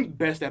the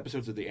best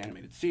episodes of the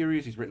animated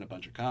series. He's written a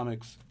bunch of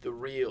comics. The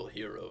real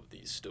hero of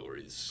these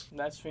stories.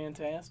 That's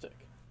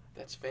fantastic.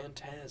 That's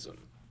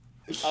Phantasm.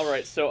 All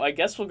right, so I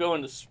guess we'll go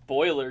into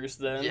spoilers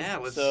then. Yeah,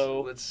 let's.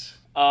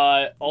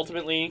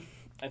 Ultimately,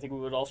 I think we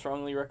would all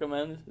strongly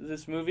recommend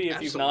this movie.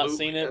 If you've not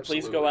Absolutely, seen it,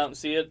 please absolutely. go out and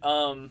see it.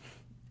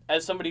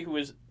 As somebody who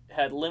has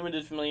had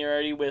limited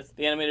familiarity with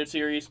the animated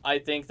series, I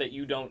think that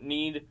you don't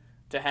need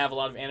to have a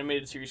lot of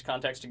animated series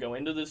context to go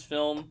into this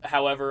film.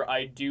 However,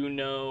 I do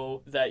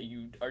know that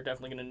you are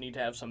definitely going to need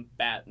to have some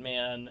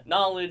Batman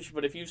knowledge,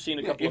 but if you've seen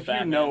a couple of if you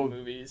Batman know-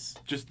 movies...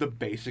 Just the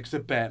basics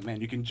of Batman.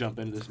 You can jump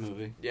into this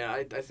movie. Yeah,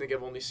 I think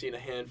I've only seen a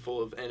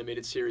handful of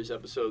animated series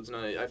episodes, and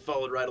I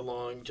followed right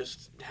along,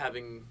 just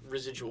having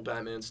residual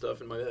Batman stuff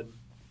in my head.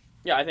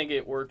 Yeah, I think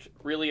it worked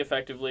really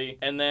effectively.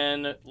 And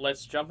then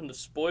let's jump into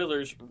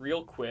spoilers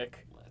real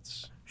quick.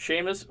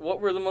 Seamus,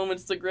 what were the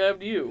moments that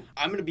grabbed you?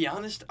 I'm going to be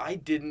honest, I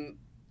didn't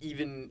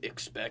even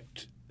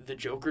expect the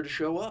Joker to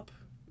show up.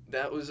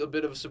 That was a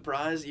bit of a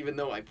surprise, even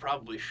though I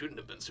probably shouldn't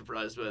have been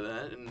surprised by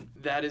that. And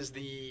that is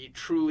the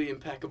truly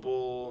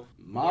impeccable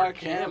Mark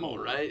Hamill, Hamill.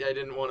 right? I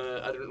didn't want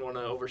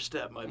to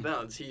overstep my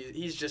bounds.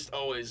 He's just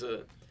always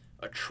a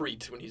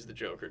treat when he's the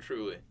Joker,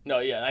 truly. No,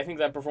 yeah, I think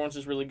that performance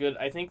is really good.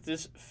 I think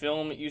this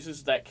film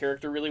uses that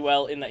character really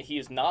well in that he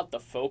is not the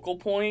focal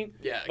point,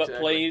 Yeah, but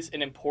exactly. plays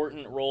an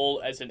important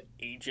role as an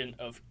agent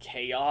of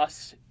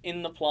chaos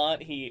in the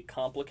plot. He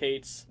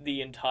complicates the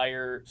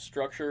entire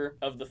structure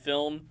of the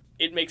film.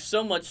 It makes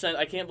so much sense.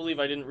 I can't believe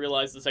I didn't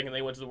realize the second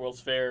they went to the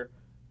World's Fair,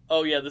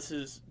 oh yeah, this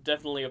is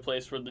definitely a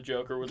place where the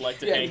Joker would like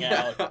to hang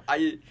out.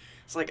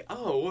 It's like,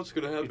 oh, what's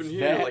going to happen It's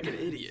here? that. Like an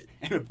idiot.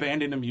 And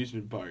abandoned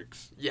amusement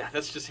parks. Yeah,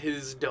 that's just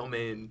his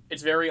domain.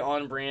 It's very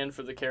on brand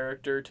for the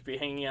character to be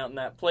hanging out in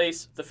that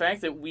place. The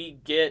fact that we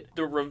get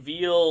the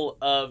reveal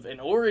of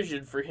an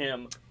origin for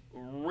him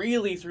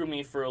really threw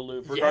me for a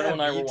loop. Ricardo Yeah,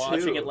 and I me were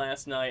watching too. it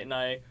last night, and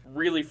I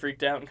really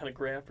freaked out and kind of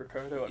grabbed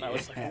Ricardo, and I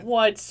was Yeah. like,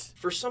 what?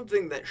 For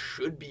something that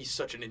should be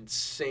such an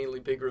insanely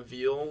big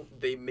reveal,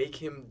 they make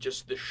him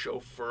just the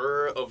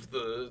chauffeur of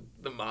the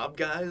mob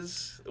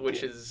guys,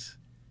 which is...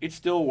 It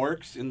still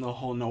works in the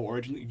whole no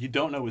origin. You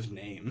don't know his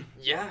name.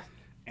 Yeah.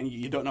 And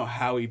you don't know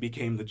how he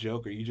became the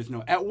Joker. You just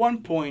know at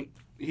one point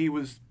he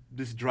was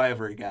this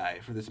driver guy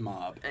for this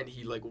mob. And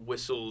he, like,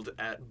 whistled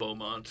at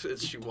Beaumont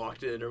as she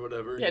walked in or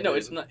whatever. Yeah, he no,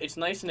 did. it's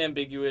nice and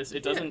ambiguous.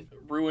 It doesn't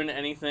ruin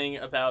anything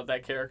about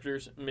that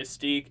character's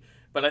mystique,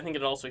 but I think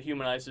it also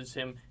humanizes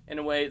him in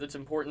a way that's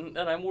important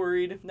that I'm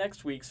worried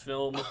next week's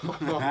film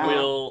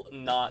will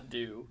not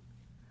do.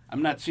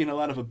 I'm not seeing a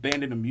lot of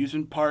abandoned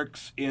amusement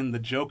parks in the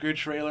Joker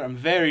trailer. I'm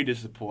very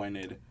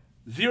disappointed.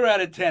 0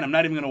 out of 10. I'm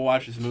not even going to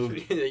watch this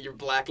movie. You're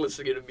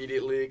blacklisting it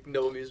immediately.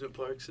 No amusement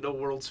parks. No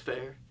World's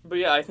Fair. But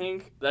yeah, I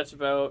think that's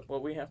about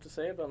what we have to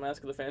say about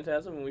Mask of the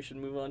Phantasm, and we should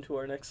move on to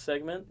our next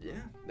segment. Yeah,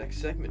 next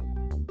segment.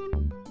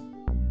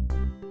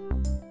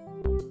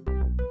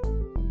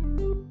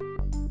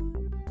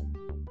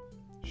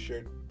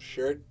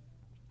 Shirt.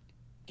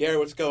 Garrett,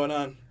 what's going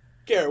on?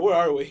 Garrett, where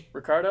are we?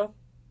 Ricardo,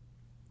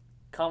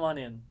 come on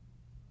in.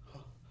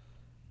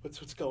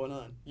 What's going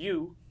on?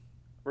 You,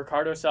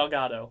 Ricardo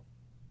Salgado,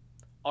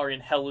 are in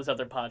Hell is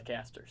Other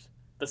Podcasters,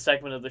 the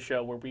segment of the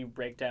show where we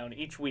break down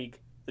each week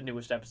the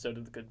newest episode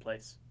of The Good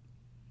Place.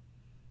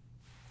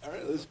 All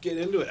right, let's get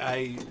into it.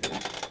 I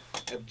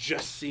have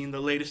just seen the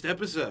latest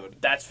episode.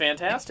 That's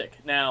fantastic.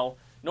 Now,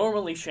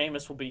 normally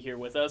Seamus will be here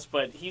with us,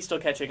 but he's still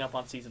catching up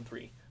on Season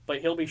 3. But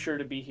he'll be sure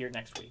to be here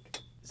next week.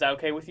 Is that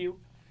okay with you?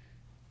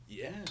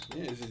 Yeah,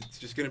 it's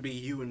just going to be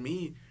you and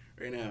me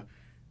right now.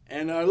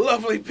 And our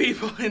lovely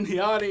people in the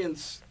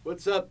audience.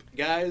 What's up,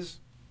 guys?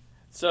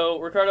 So,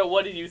 Ricardo,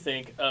 what did you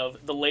think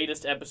of the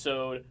latest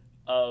episode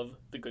of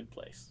The Good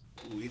Place?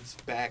 Ooh, it's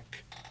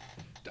back.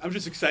 I'm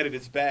just excited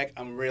it's back.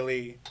 I'm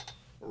really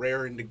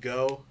raring to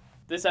go.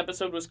 This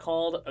episode was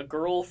called A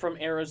Girl from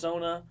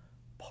Arizona,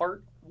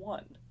 Part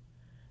 1,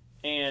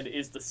 and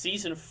is the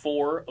Season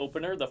 4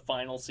 opener, the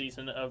final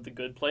season of The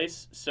Good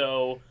Place.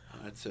 So Oh,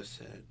 that's so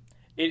sad.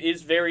 it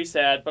is very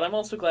sad, but I'm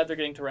also glad they're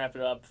getting to wrap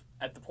it up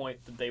at the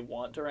point that they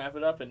want to wrap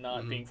it up and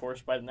not being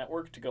forced by the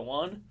network to go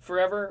on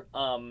forever.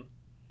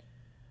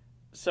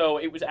 So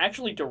it was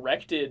actually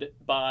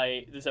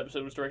this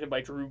episode was directed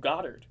by Drew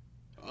Goddard,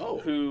 Oh,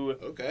 who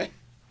okay.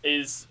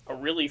 is a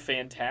really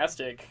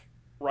fantastic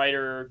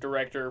writer,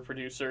 director,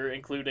 producer,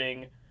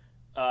 including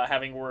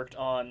having worked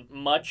on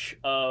much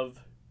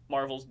of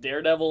Marvel's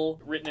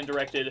Daredevil, written and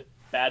directed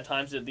Bad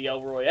Times at the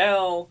El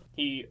Royale.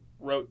 He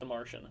wrote The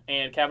Martian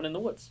and Cabin in the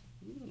Woods.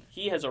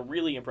 He has a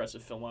really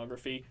impressive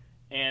filmography,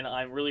 and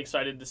I'm really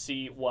excited to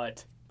see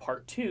what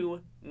Part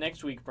 2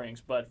 next week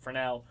brings. But for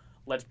now,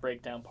 let's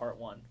break down Part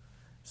 1.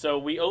 So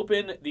we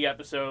open the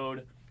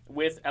episode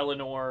with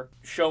Eleanor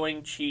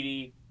showing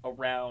Chidi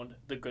around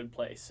the Good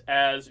Place.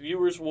 As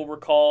viewers will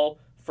recall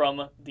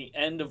from the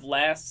end of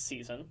last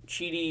season,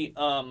 Chidi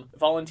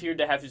volunteered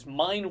to have his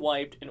mind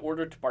wiped in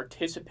order to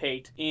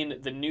participate in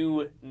the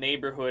new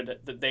neighborhood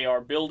that they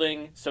are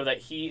building so that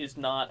he is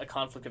not a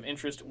conflict of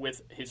interest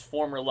with his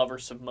former lover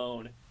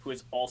Simone, who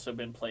has also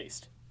been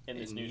placed in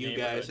this new neighborhood.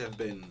 You guys have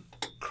been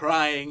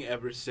crying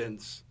ever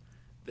since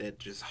that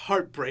just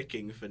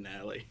heartbreaking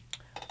finale.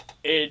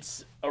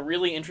 It's a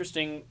really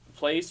interesting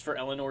place for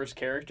Eleanor's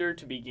character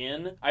to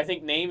begin. I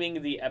think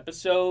naming the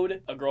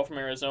episode A Girl from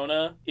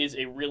Arizona is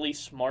a really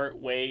smart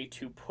way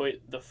to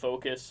put the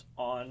focus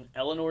on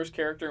Eleanor's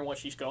character and what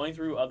she's going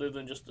through other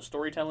than just the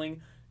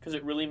storytelling, because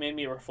it really made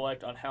me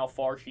reflect on how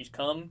far she's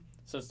come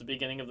since the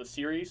beginning of the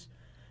series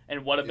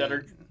and what a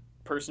better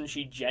person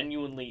she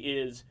genuinely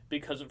is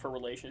because of her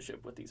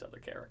relationship with these other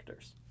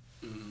characters.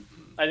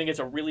 I think it's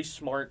a really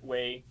smart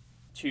way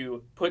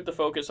to put the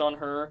focus on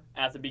her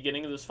at the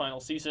beginning of this final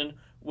season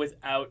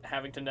without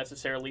having to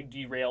necessarily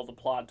derail the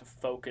plot to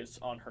focus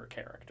on her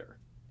character.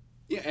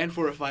 Yeah, and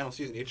for a final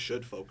season, it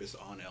should focus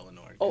on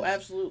Eleanor. Oh,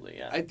 absolutely,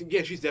 yeah. I think,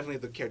 she's definitely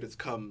the character that's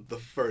come the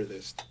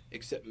furthest,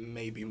 except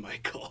maybe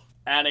Michael.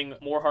 Adding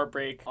more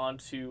heartbreak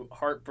onto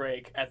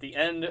heartbreak at the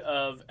end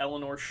of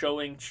Eleanor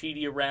showing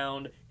Chidi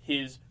around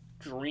his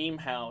dream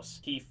house,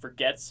 he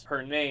forgets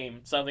her name,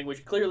 something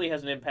which clearly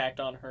has an impact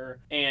on her,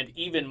 and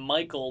even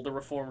Michael, the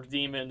reformed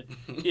demon,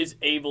 is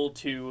able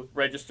to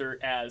register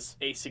as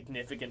a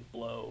significant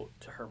blow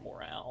to her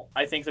morale.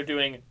 I think they're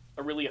doing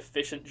a really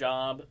efficient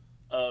job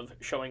of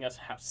showing us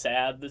how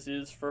sad this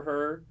is for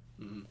her.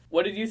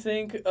 What did you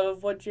think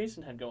of what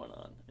Jason had going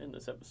on in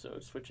this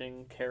episode?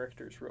 Switching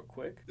characters real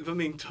quick. If I'm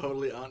being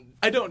totally honest,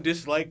 I don't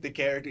dislike the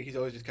character. He's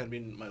always just kind of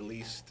been my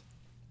least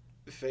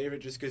favorite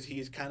just because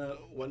he's kind of,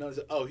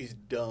 he's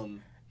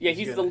dumb. Yeah,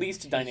 he's the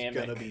least dynamic.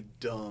 He's gonna be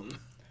dumb.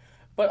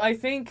 But I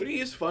think But he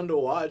is fun to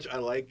watch. I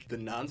like the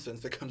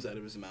nonsense that comes out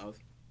of his mouth.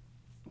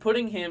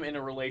 putting him in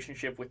a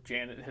relationship with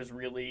Janet has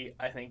really,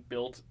 I think,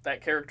 built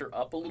that character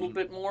up a little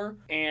bit more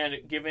and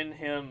given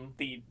him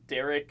the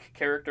Derek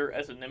character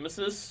as a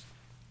nemesis.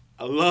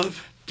 I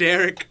love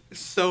Derek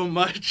so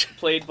much.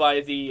 Played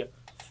by the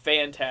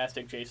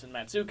fantastic Jason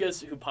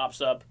Mantzoukas, who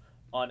pops up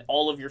on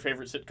all of your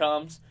favorite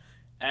sitcoms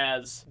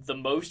as the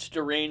most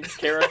deranged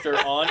character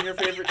on your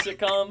favorite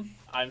sitcom.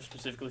 I'm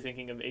specifically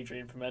thinking of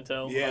Adrian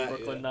Pimento on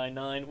Brooklyn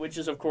Nine-Nine, which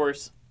is, of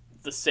course,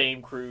 the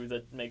same crew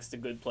that makes The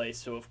Good Place,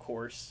 so, of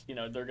course,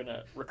 they're going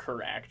to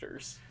recur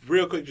actors.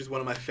 Real quick, just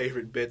one of my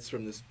favorite bits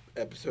from this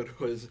episode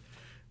was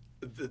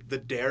the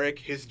Derek,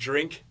 his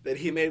drink that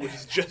he made, which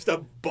is just a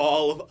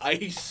ball of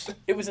ice.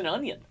 It was an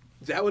onion.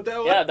 Is that what that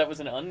was? Yeah, that was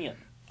an onion.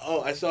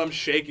 Oh, I saw him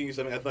shaking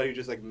something. I thought he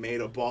just,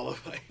 made a ball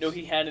of ice. No,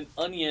 he had an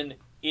onion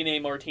in a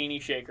martini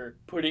shaker,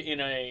 put it in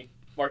a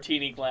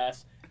martini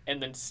glass,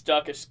 and then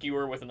stuck a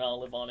skewer with an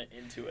olive on it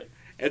into it.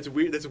 It's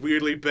weird. That's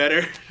weirdly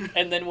better.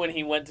 And then when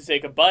he went to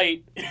take a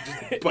bite,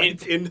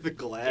 bites into the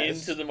glass.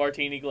 Into the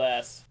martini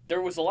glass.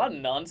 There was a lot of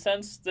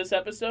nonsense this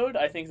episode.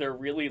 I think they're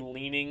really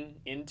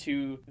leaning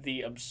into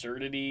the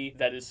absurdity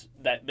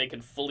that they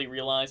can fully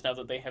realize now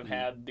that they have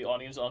had the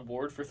audience on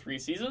board for 3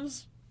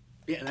 seasons.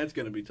 Yeah, and that's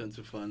going to be tons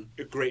of fun.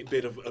 A great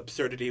bit of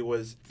absurdity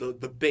was the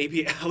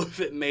baby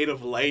elephant made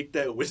of light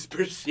that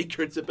whispers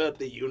secrets about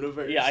the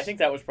universe. Yeah, I think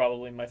that was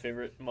probably my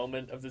favorite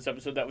moment of this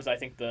episode. That was, I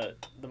think, the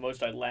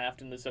most I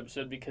laughed in this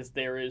episode because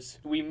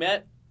we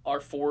met our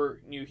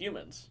 4 new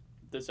humans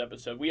this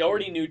episode. We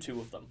already knew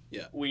 2 of them.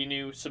 Yeah. We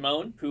knew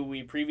Simone, who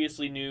we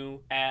previously knew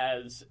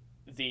as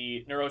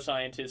the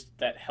neuroscientist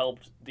that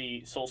helped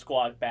the Soul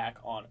Squad back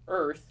on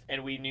Earth,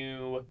 and we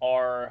knew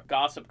our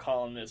gossip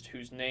columnist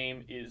whose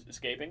name is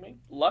escaping me.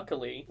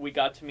 Luckily, we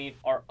got to meet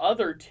our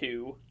other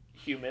 2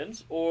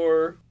 humans,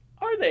 or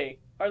are they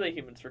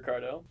humans,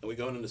 Ricardo? Are we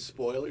going into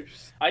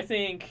spoilers? I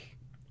think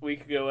we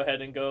could go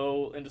ahead and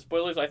go into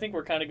spoilers. I think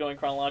we're kind of going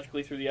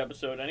chronologically through the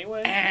episode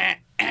anyway.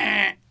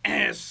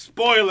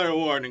 Spoiler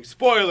warning,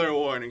 spoiler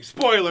warning,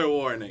 spoiler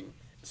warning.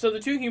 So the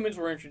 2 humans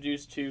we're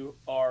introduced to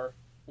are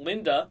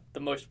Linda, the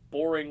most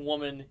boring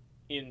woman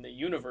in the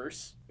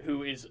universe,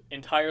 who is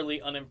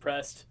entirely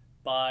unimpressed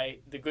by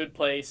The Good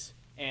Place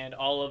and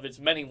all of its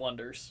many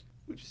wonders.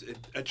 Which is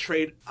a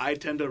trait I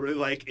tend to really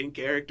like in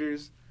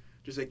characters.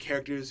 Just like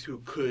characters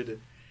who could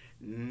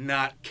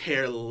not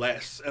care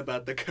less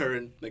about the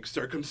current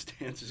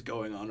circumstances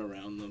going on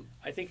around them.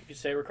 I think you could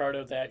say,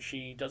 Ricardo, that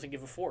she doesn't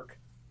give a fork.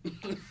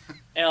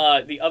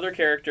 The other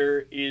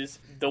character is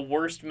the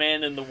worst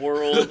man in the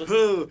world.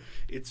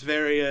 It's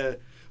very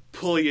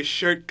pull your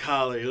shirt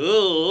collar.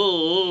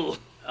 Ooh.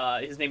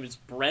 His name is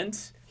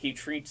Brent. He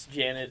treats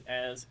Janet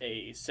as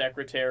a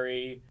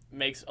secretary,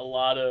 makes a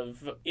lot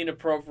of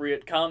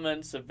inappropriate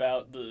comments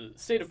about the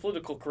state of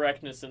political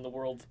correctness in the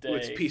world today. Well,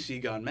 it's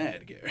PC gone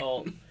mad, Gary.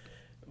 Oh,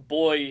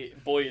 boy,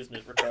 isn't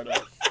it, Ricardo?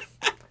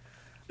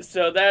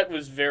 So that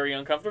was very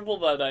uncomfortable,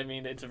 but I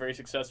mean, it's a very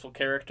successful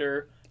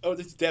character. Oh,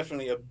 this is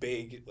definitely a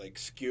big,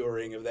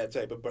 skewering of that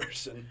type of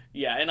person.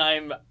 Yeah, and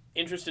I'm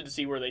interested to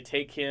see where they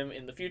take him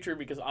in the future,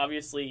 because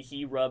obviously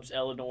he rubs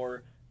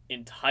Eleanor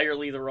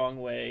entirely the wrong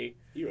way.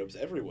 He rubs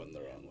everyone the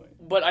wrong way.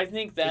 But I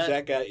think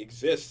that guy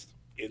exists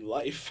in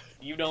life.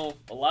 You know,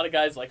 a lot of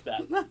guys like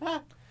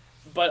that.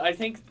 But I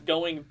think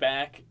going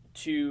back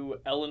to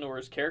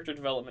Eleanor's character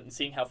development and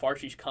seeing how far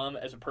she's come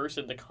as a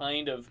person, the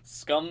kind of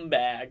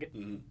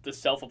scumbag, the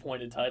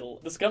self-appointed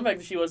title, the scumbag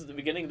that she was at the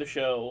beginning of the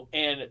show,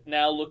 and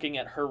now looking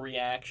at her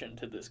reaction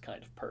to this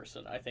kind of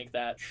person, I think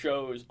that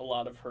shows a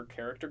lot of her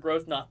character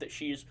growth. Not that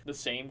she's the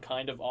same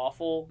kind of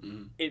awful.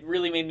 It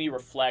really made me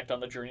reflect on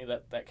the journey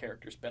that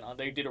character's been on.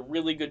 They did a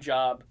really good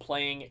job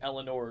playing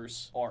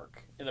Eleanor's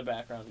arc in the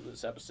background of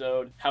this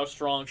episode, how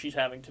strong she's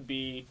having to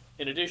be,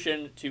 in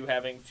addition to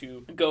having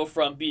to go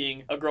from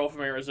being a girl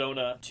from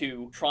Arizona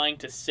to trying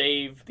to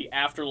save the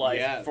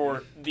afterlife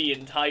for the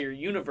entire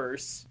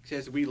universe.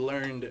 As we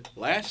learned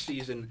last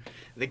season,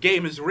 the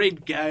game is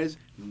rigged, guys.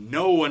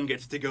 No one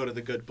gets to go to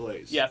the good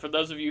place. Yeah, for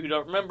those of you who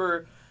don't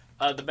remember,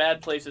 the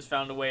bad place has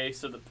found a way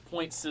so that the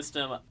point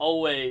system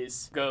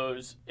always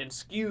goes and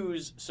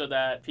skews so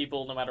that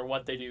people, no matter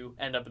what they do,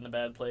 end up in the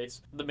bad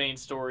place. The main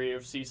story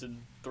of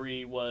Season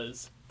 3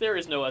 was there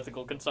is no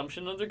ethical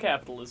consumption under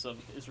capitalism,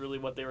 is really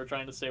what they were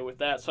trying to say with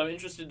that. So I'm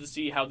interested to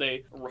see how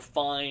they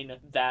refine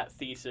that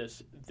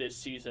thesis this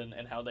season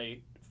and how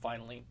they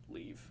finally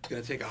leave. It's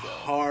going to take a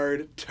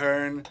hard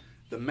turn.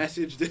 The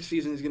message this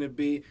season is going to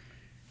be,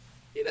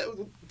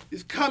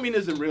 is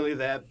communism really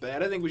that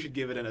bad? I think we should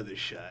give it another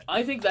shot.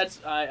 I think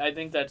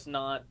that's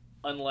not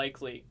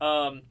unlikely.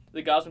 The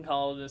Gosman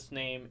colonist's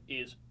name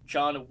is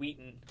John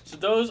Wheaton. So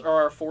those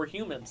are our 4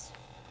 humans.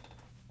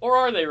 Or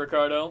are they,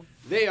 Ricardo?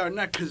 They are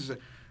not, because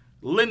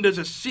Linda's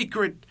a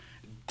secret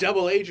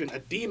double agent, a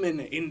demon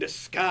in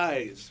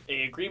disguise.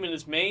 An agreement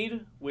is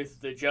made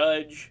with the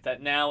judge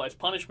that now, as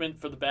punishment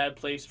for the bad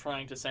place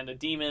trying to send a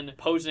demon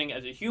posing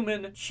as a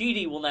human,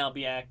 Chidi will now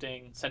be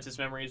acting, since his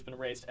memory has been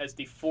erased, as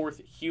the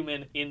 4th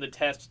human in the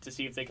test to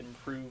see if they can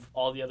improve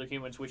all the other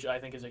humans, which I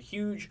think is a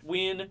huge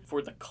win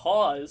for the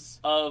cause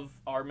of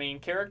our main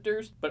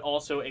characters, but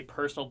also a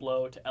personal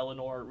blow to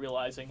Eleanor,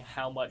 realizing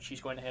how much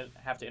she's going to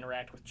have to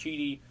interact with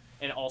Chidi,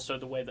 and also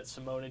the way that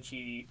Simone and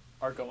Chidi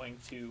are going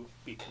to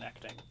be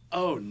connecting.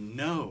 Oh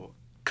no.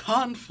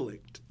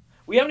 Conflict.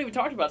 We haven't even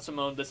talked about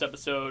Simone this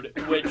episode,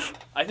 which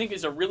I think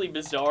is a really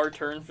bizarre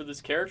turn for this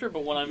character,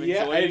 but one I'm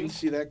enjoying. Yeah, I didn't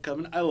see that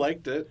coming. I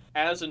liked it.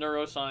 As a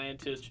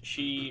neuroscientist,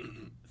 she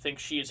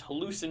thinks she is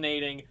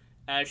hallucinating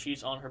as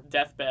she's on her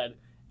deathbed,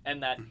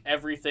 and that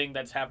everything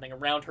that's happening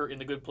around her in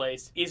the good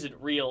place isn't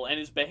real and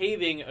is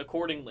behaving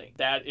accordingly.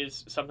 That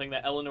is something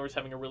that Eleanor is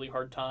having a really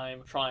hard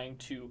time trying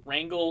to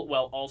wrangle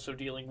while also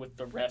dealing with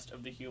the rest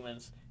of the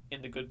humans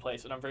in the good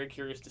place. And I'm very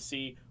curious to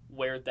see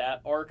where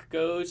that arc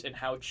goes and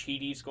how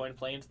Chidi's going to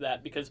play into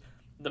that, because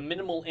the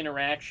minimal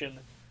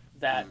interaction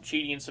that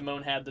Chidi and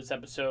Simone had this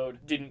episode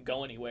didn't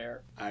go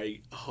anywhere.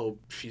 I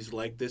hope she's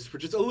like this for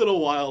just a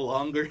little while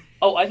longer.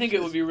 Oh, I think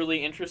it would be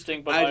really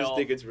interesting. But I just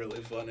think it's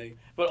really funny.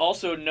 But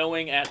also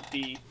knowing at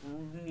the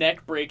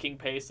neck-breaking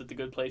pace that the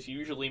good place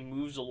usually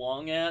moves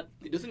along at.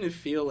 Doesn't it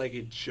feel like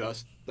it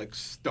just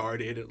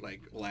started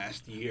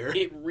last year?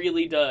 It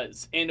really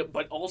does.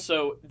 But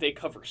also they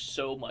cover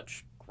so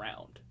much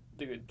ground.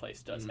 The Good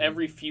Place does.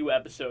 Every few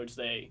episodes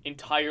they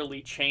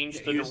entirely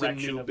change the direction of the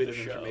show. Here's a new bit of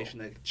information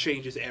that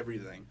changes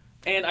everything.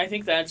 And I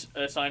think that's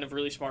a sign of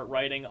really smart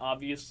writing.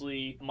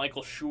 Obviously,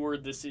 Michael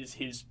Schur, this is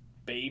his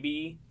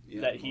baby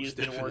that he has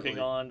been working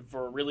on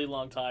for a really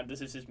long time. This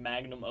is his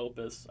magnum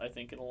opus, I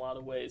think, in a lot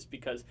of ways,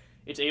 because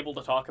it's able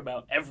to talk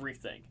about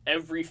everything,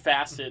 every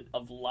facet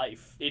of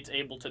life. It's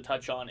able to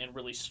touch on in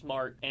really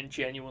smart and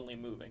genuinely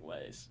moving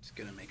ways. It's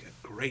going to make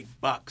a great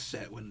box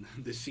set when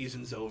the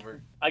season's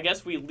over. I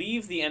guess we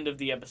leave the end of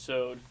the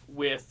episode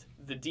with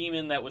the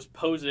demon that was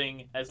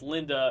posing as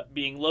Linda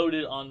being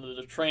loaded onto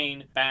the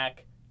train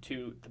back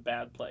to the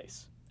bad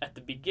place. At the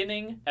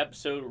beginning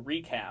episode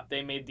recap,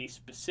 they made the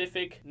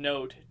specific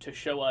note to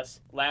show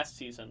us last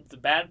season the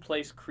bad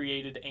place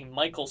created a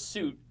Michael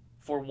suit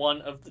for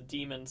one of the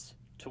demons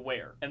to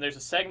wear. And there's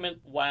a segment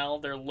while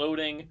they're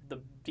loading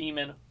the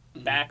demon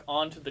back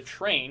onto the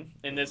train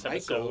in this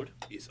episode.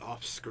 Michael is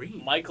off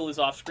screen. Michael is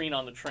off screen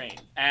on the train,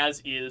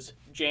 as is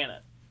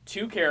Janet.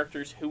 2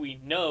 characters who we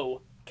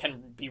know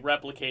can be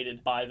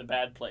replicated by the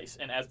Bad Place.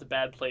 And as the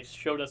Bad Place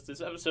showed us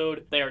this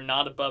episode, they are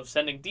not above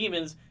sending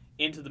demons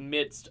into the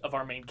midst of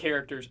our main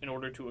characters in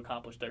order to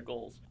accomplish their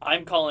goals.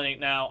 I'm calling it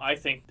now. I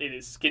think it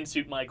is Skin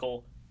Suit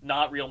Michael,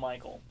 not real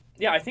Michael.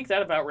 Yeah, I think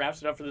that about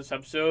wraps it up for this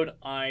episode.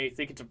 I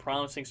think it's a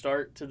promising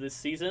start to this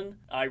season.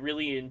 I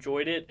really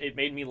enjoyed it. It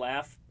made me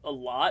laugh a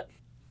lot.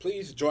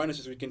 Please join us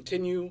as we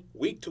continue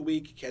week to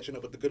week catching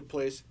up with The Good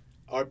Place.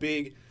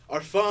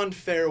 Our fond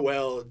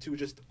farewell to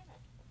just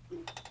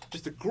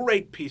a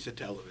great piece of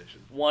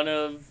television. One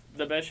of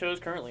the best shows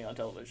currently on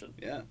television.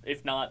 Yeah.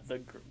 If not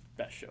the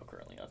best show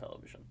currently on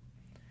television.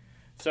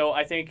 So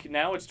I think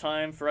now it's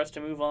time for us to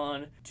move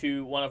on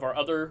to one of our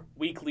other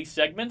weekly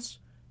segments,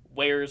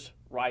 Where's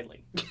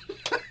Riley?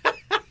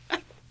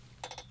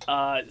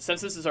 Since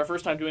this is our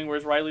first time doing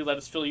Where's Riley, let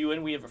us fill you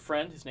in. We have a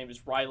friend. His name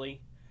is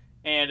Riley.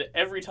 And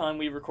every time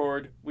we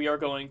record, we are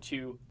going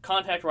to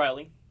contact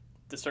Riley,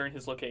 discern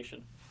his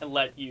location, and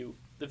let you,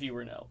 the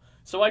viewer, know.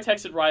 So I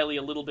texted Riley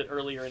a little bit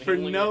earlier. And for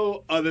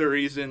no other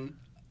reason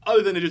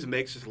other than it just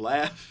makes us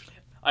laugh.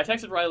 I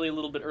texted Riley a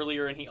little bit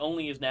earlier, and he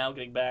only is now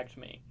getting back to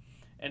me.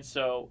 And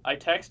so I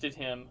texted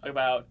him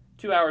about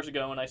 2 hours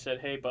ago, and I said,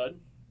 "Hey, bud,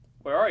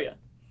 where are you?"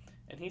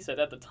 And he said,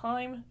 "At the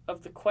time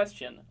of the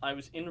question, I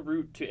was en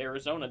route to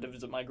Arizona to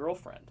visit my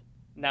girlfriend.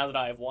 Now that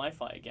I have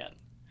Wi-Fi again,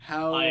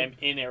 I am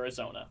in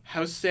Arizona."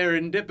 How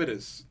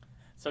serendipitous.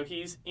 So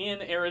he's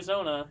in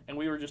Arizona, and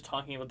we were just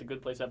talking about the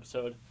Good Place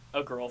episode,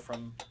 A Girl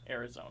from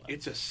Arizona.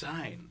 It's a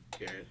sign,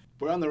 Garrett.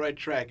 We're on the right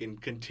track in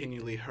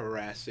continually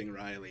harassing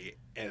Riley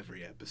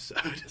every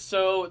episode.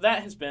 So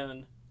that has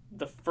been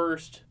the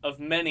first of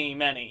many,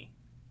 many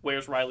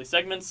Where's Riley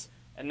segments,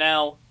 and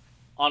now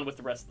on with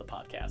the rest of the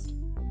podcast.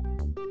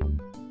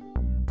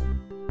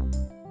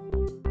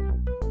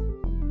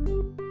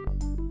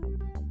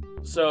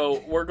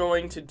 So we're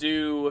going to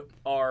do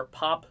our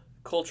pop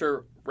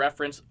culture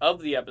reference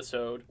of the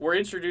episode. We're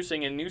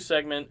introducing a new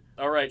segment.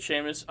 All right,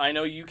 Seamus, I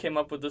know you came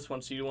up with this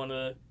one, so you want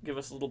to give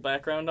us a little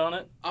background on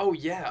it? Oh,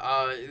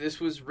 yeah. This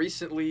was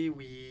recently.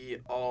 We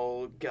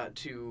all got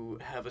to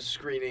have a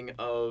screening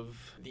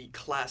of the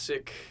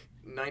classic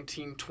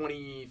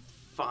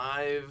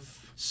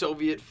 1925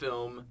 Soviet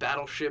film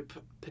Battleship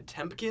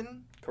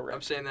Potemkin. Correct.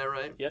 I'm saying that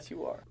right? Yes,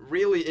 you are.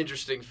 Really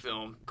interesting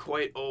film.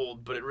 Quite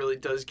old, but it really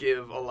does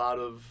give a lot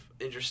of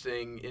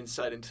interesting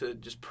insight into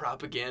just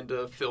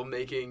propaganda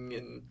filmmaking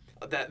and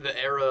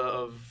the era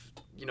of,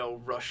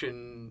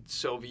 Russian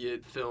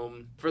Soviet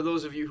film. For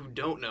those of you who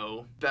don't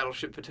know,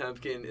 Battleship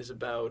Potemkin is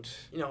about,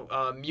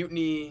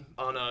 mutiny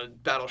on a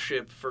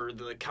battleship for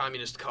the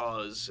communist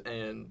cause,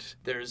 and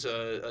there's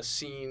a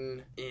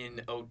scene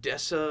in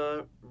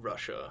Odessa,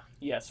 Russia.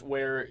 Yes,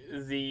 where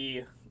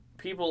the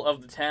people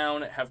of the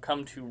town have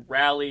come to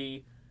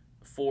rally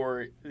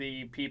for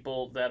the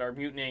people that are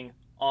mutinying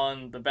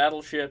on the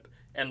battleship,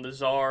 and the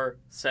Tsar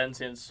sends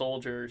in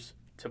soldiers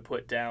to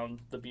put down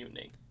the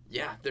mutiny.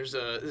 Yeah, there's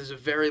a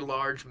very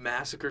large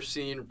massacre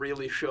scene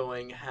really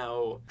showing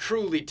how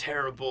truly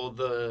terrible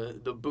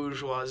the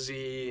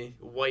bourgeoisie,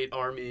 white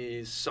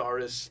army,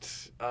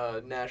 Tsarist,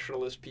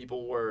 nationalist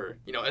people were,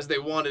 as they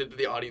wanted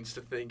the audience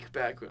to think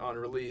back on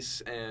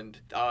release. And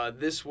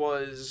this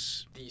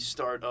was the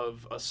start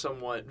of a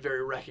somewhat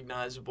very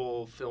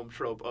recognizable film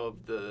trope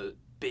of the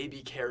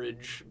baby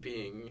carriage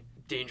being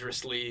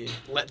dangerously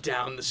let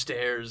down the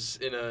stairs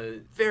in a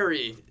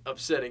very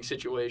upsetting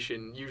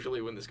situation,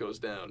 usually when this goes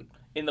down.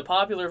 In the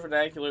popular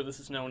vernacular, this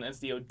is known as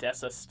the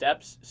Odessa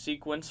Steps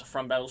sequence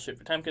from Battleship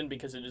Potemkin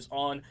because it is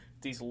on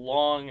these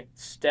long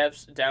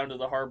steps down to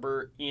the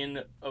harbor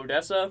in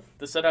Odessa.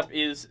 The setup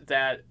is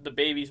that the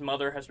baby's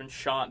mother has been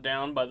shot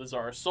down by the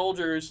Tsar's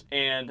soldiers,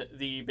 and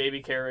the baby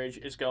carriage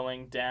is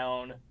going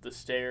down the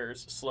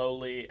stairs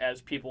slowly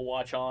as people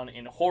watch on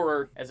in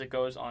horror as it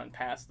goes on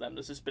past them.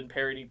 This has been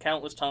parodied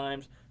countless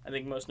times, I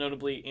think most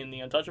notably in The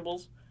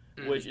Untouchables,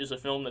 which is a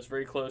film that's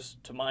very close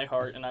to my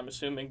heart, and I'm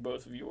assuming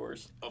both of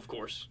yours. Of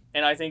course.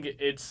 And I think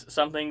it's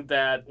something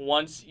that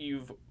once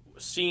you've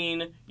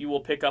seen, you will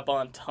pick up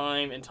on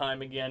time and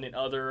time again in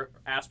other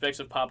aspects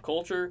of pop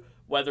culture,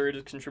 whether it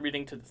is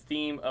contributing to the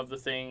theme of the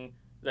thing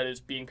that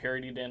is being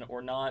parodied in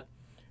or not.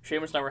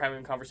 Seamus and I were having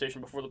a conversation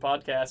before the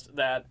podcast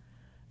that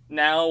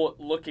now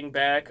looking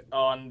back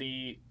on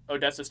the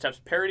Odessa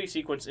Steps parody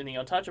sequence in The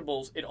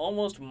Untouchables, it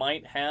almost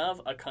might have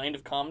a kind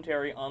of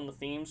commentary on the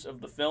themes of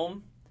the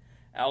film.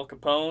 Al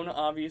Capone,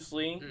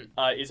 obviously,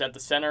 is at the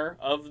center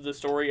of the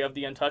story of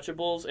The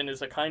Untouchables and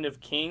is a kind of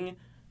king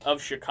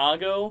of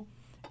Chicago.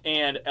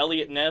 And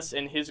Elliot Ness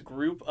and his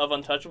group of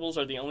Untouchables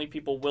are the only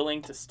people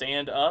willing to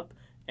stand up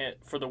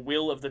for the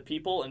will of the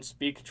people and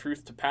speak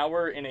truth to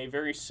power in a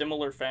very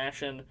similar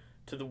fashion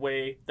to the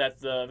way that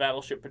the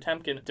Battleship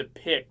Potemkin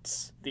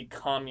depicts the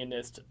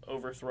communist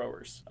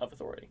overthrowers of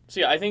authority.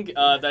 So yeah, I think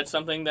that's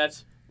something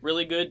that's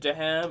really good to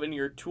have in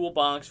your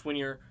toolbox when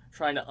you're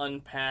trying to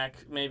unpack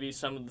maybe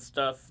some of the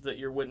stuff that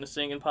you're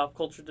witnessing in pop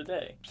culture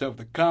today. So if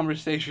the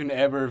conversation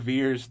ever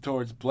veers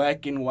towards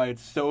black and white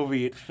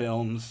Soviet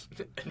films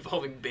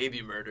involving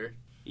baby murder,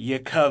 you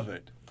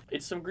covered.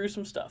 It's some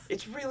gruesome stuff.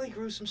 It's really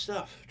gruesome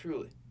stuff,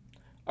 truly.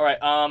 All right,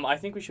 I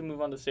think we should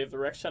move on to Save the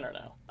Rec Center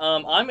now.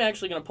 I'm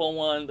actually going to pull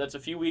one that's a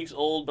few weeks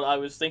old, but I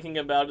was thinking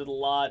about it a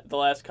lot the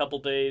last couple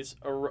days.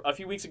 A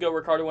few weeks ago,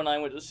 Ricardo and I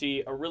went to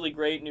see a really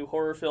great new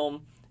horror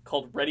film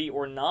called Ready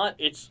or Not.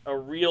 It's a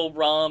real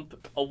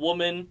romp. A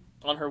woman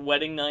on her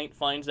wedding night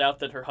finds out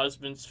that her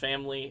husband's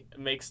family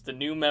makes the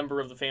new member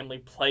of the family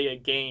play a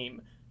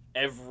game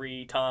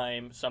every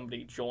time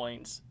somebody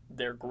joins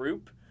their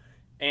group.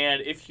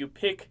 And if you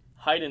pick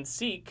hide and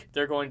seek,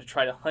 they're going to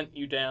try to hunt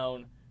you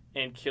down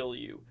and kill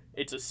you.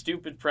 It's a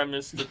stupid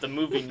premise that the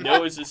movie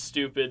knows is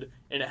stupid,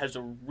 and it has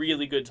a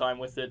really good time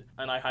with it,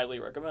 and I highly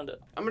recommend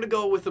it. I'm going to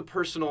go with a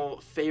personal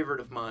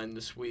favorite of mine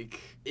this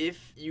week.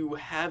 If you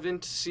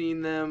haven't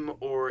seen them,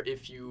 or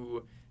if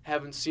you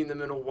haven't seen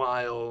them in a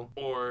while,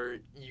 or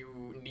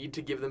you need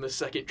to give them a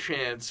second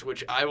chance,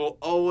 which I will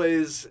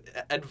always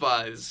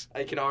advise.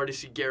 I can already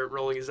see Garrett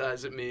rolling his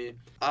eyes at me.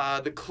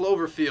 The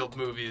Cloverfield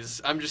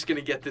movies. I'm just going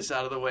to get this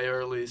out of the way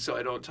early so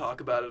I don't talk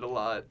about it a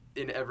lot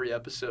in every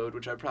episode,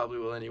 which I probably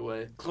will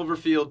anyway.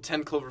 Cloverfield,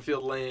 10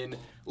 Cloverfield Lane,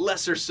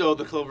 lesser so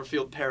the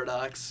Cloverfield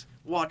Paradox.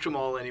 Watch them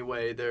all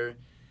anyway. They're,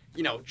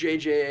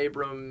 J.J.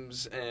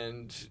 Abrams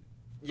and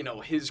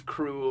his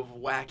crew of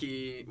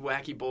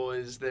wacky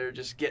boys. They're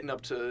just getting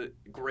up to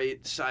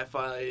great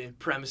sci-fi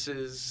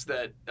premises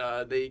that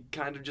they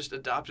kind of just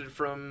adopted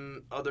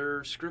from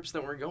other scripts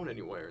that weren't going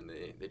anywhere, and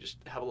they just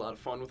have a lot of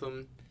fun with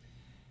them.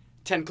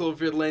 10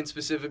 Cloverfield Lane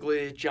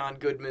specifically, John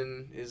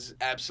Goodman is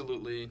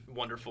absolutely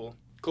wonderful.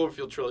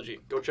 Cloverfield Trilogy.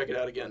 Go check it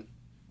out again.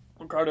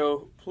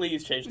 Ricardo,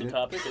 please change the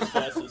topic as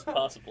fast as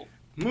possible.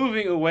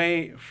 Moving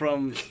away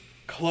from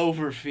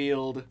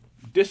Cloverfield,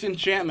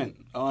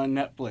 Disenchantment on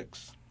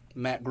Netflix.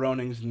 Matt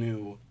Groening's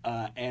new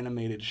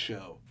animated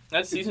show.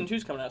 That season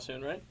 2's coming out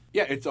soon, right?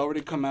 Yeah, it's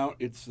already come out.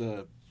 It's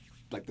the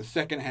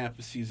second half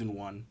of season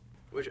 1.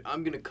 Which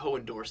I'm going to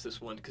co-endorse this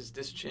one because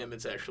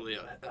Disenchantment's actually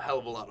a hell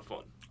of a lot of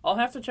fun. I'll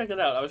have to check it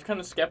out. I was kind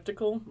of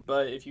skeptical,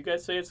 but if you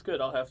guys say it's good,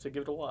 I'll have to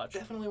give it a watch.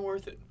 Definitely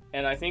worth it.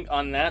 And I think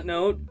on that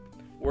note,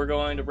 we're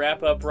going to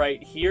wrap up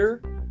right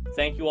here.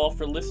 Thank you all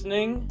for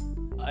listening,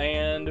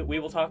 and we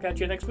will talk at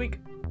you next week.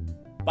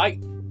 Bye.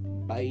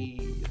 Bye.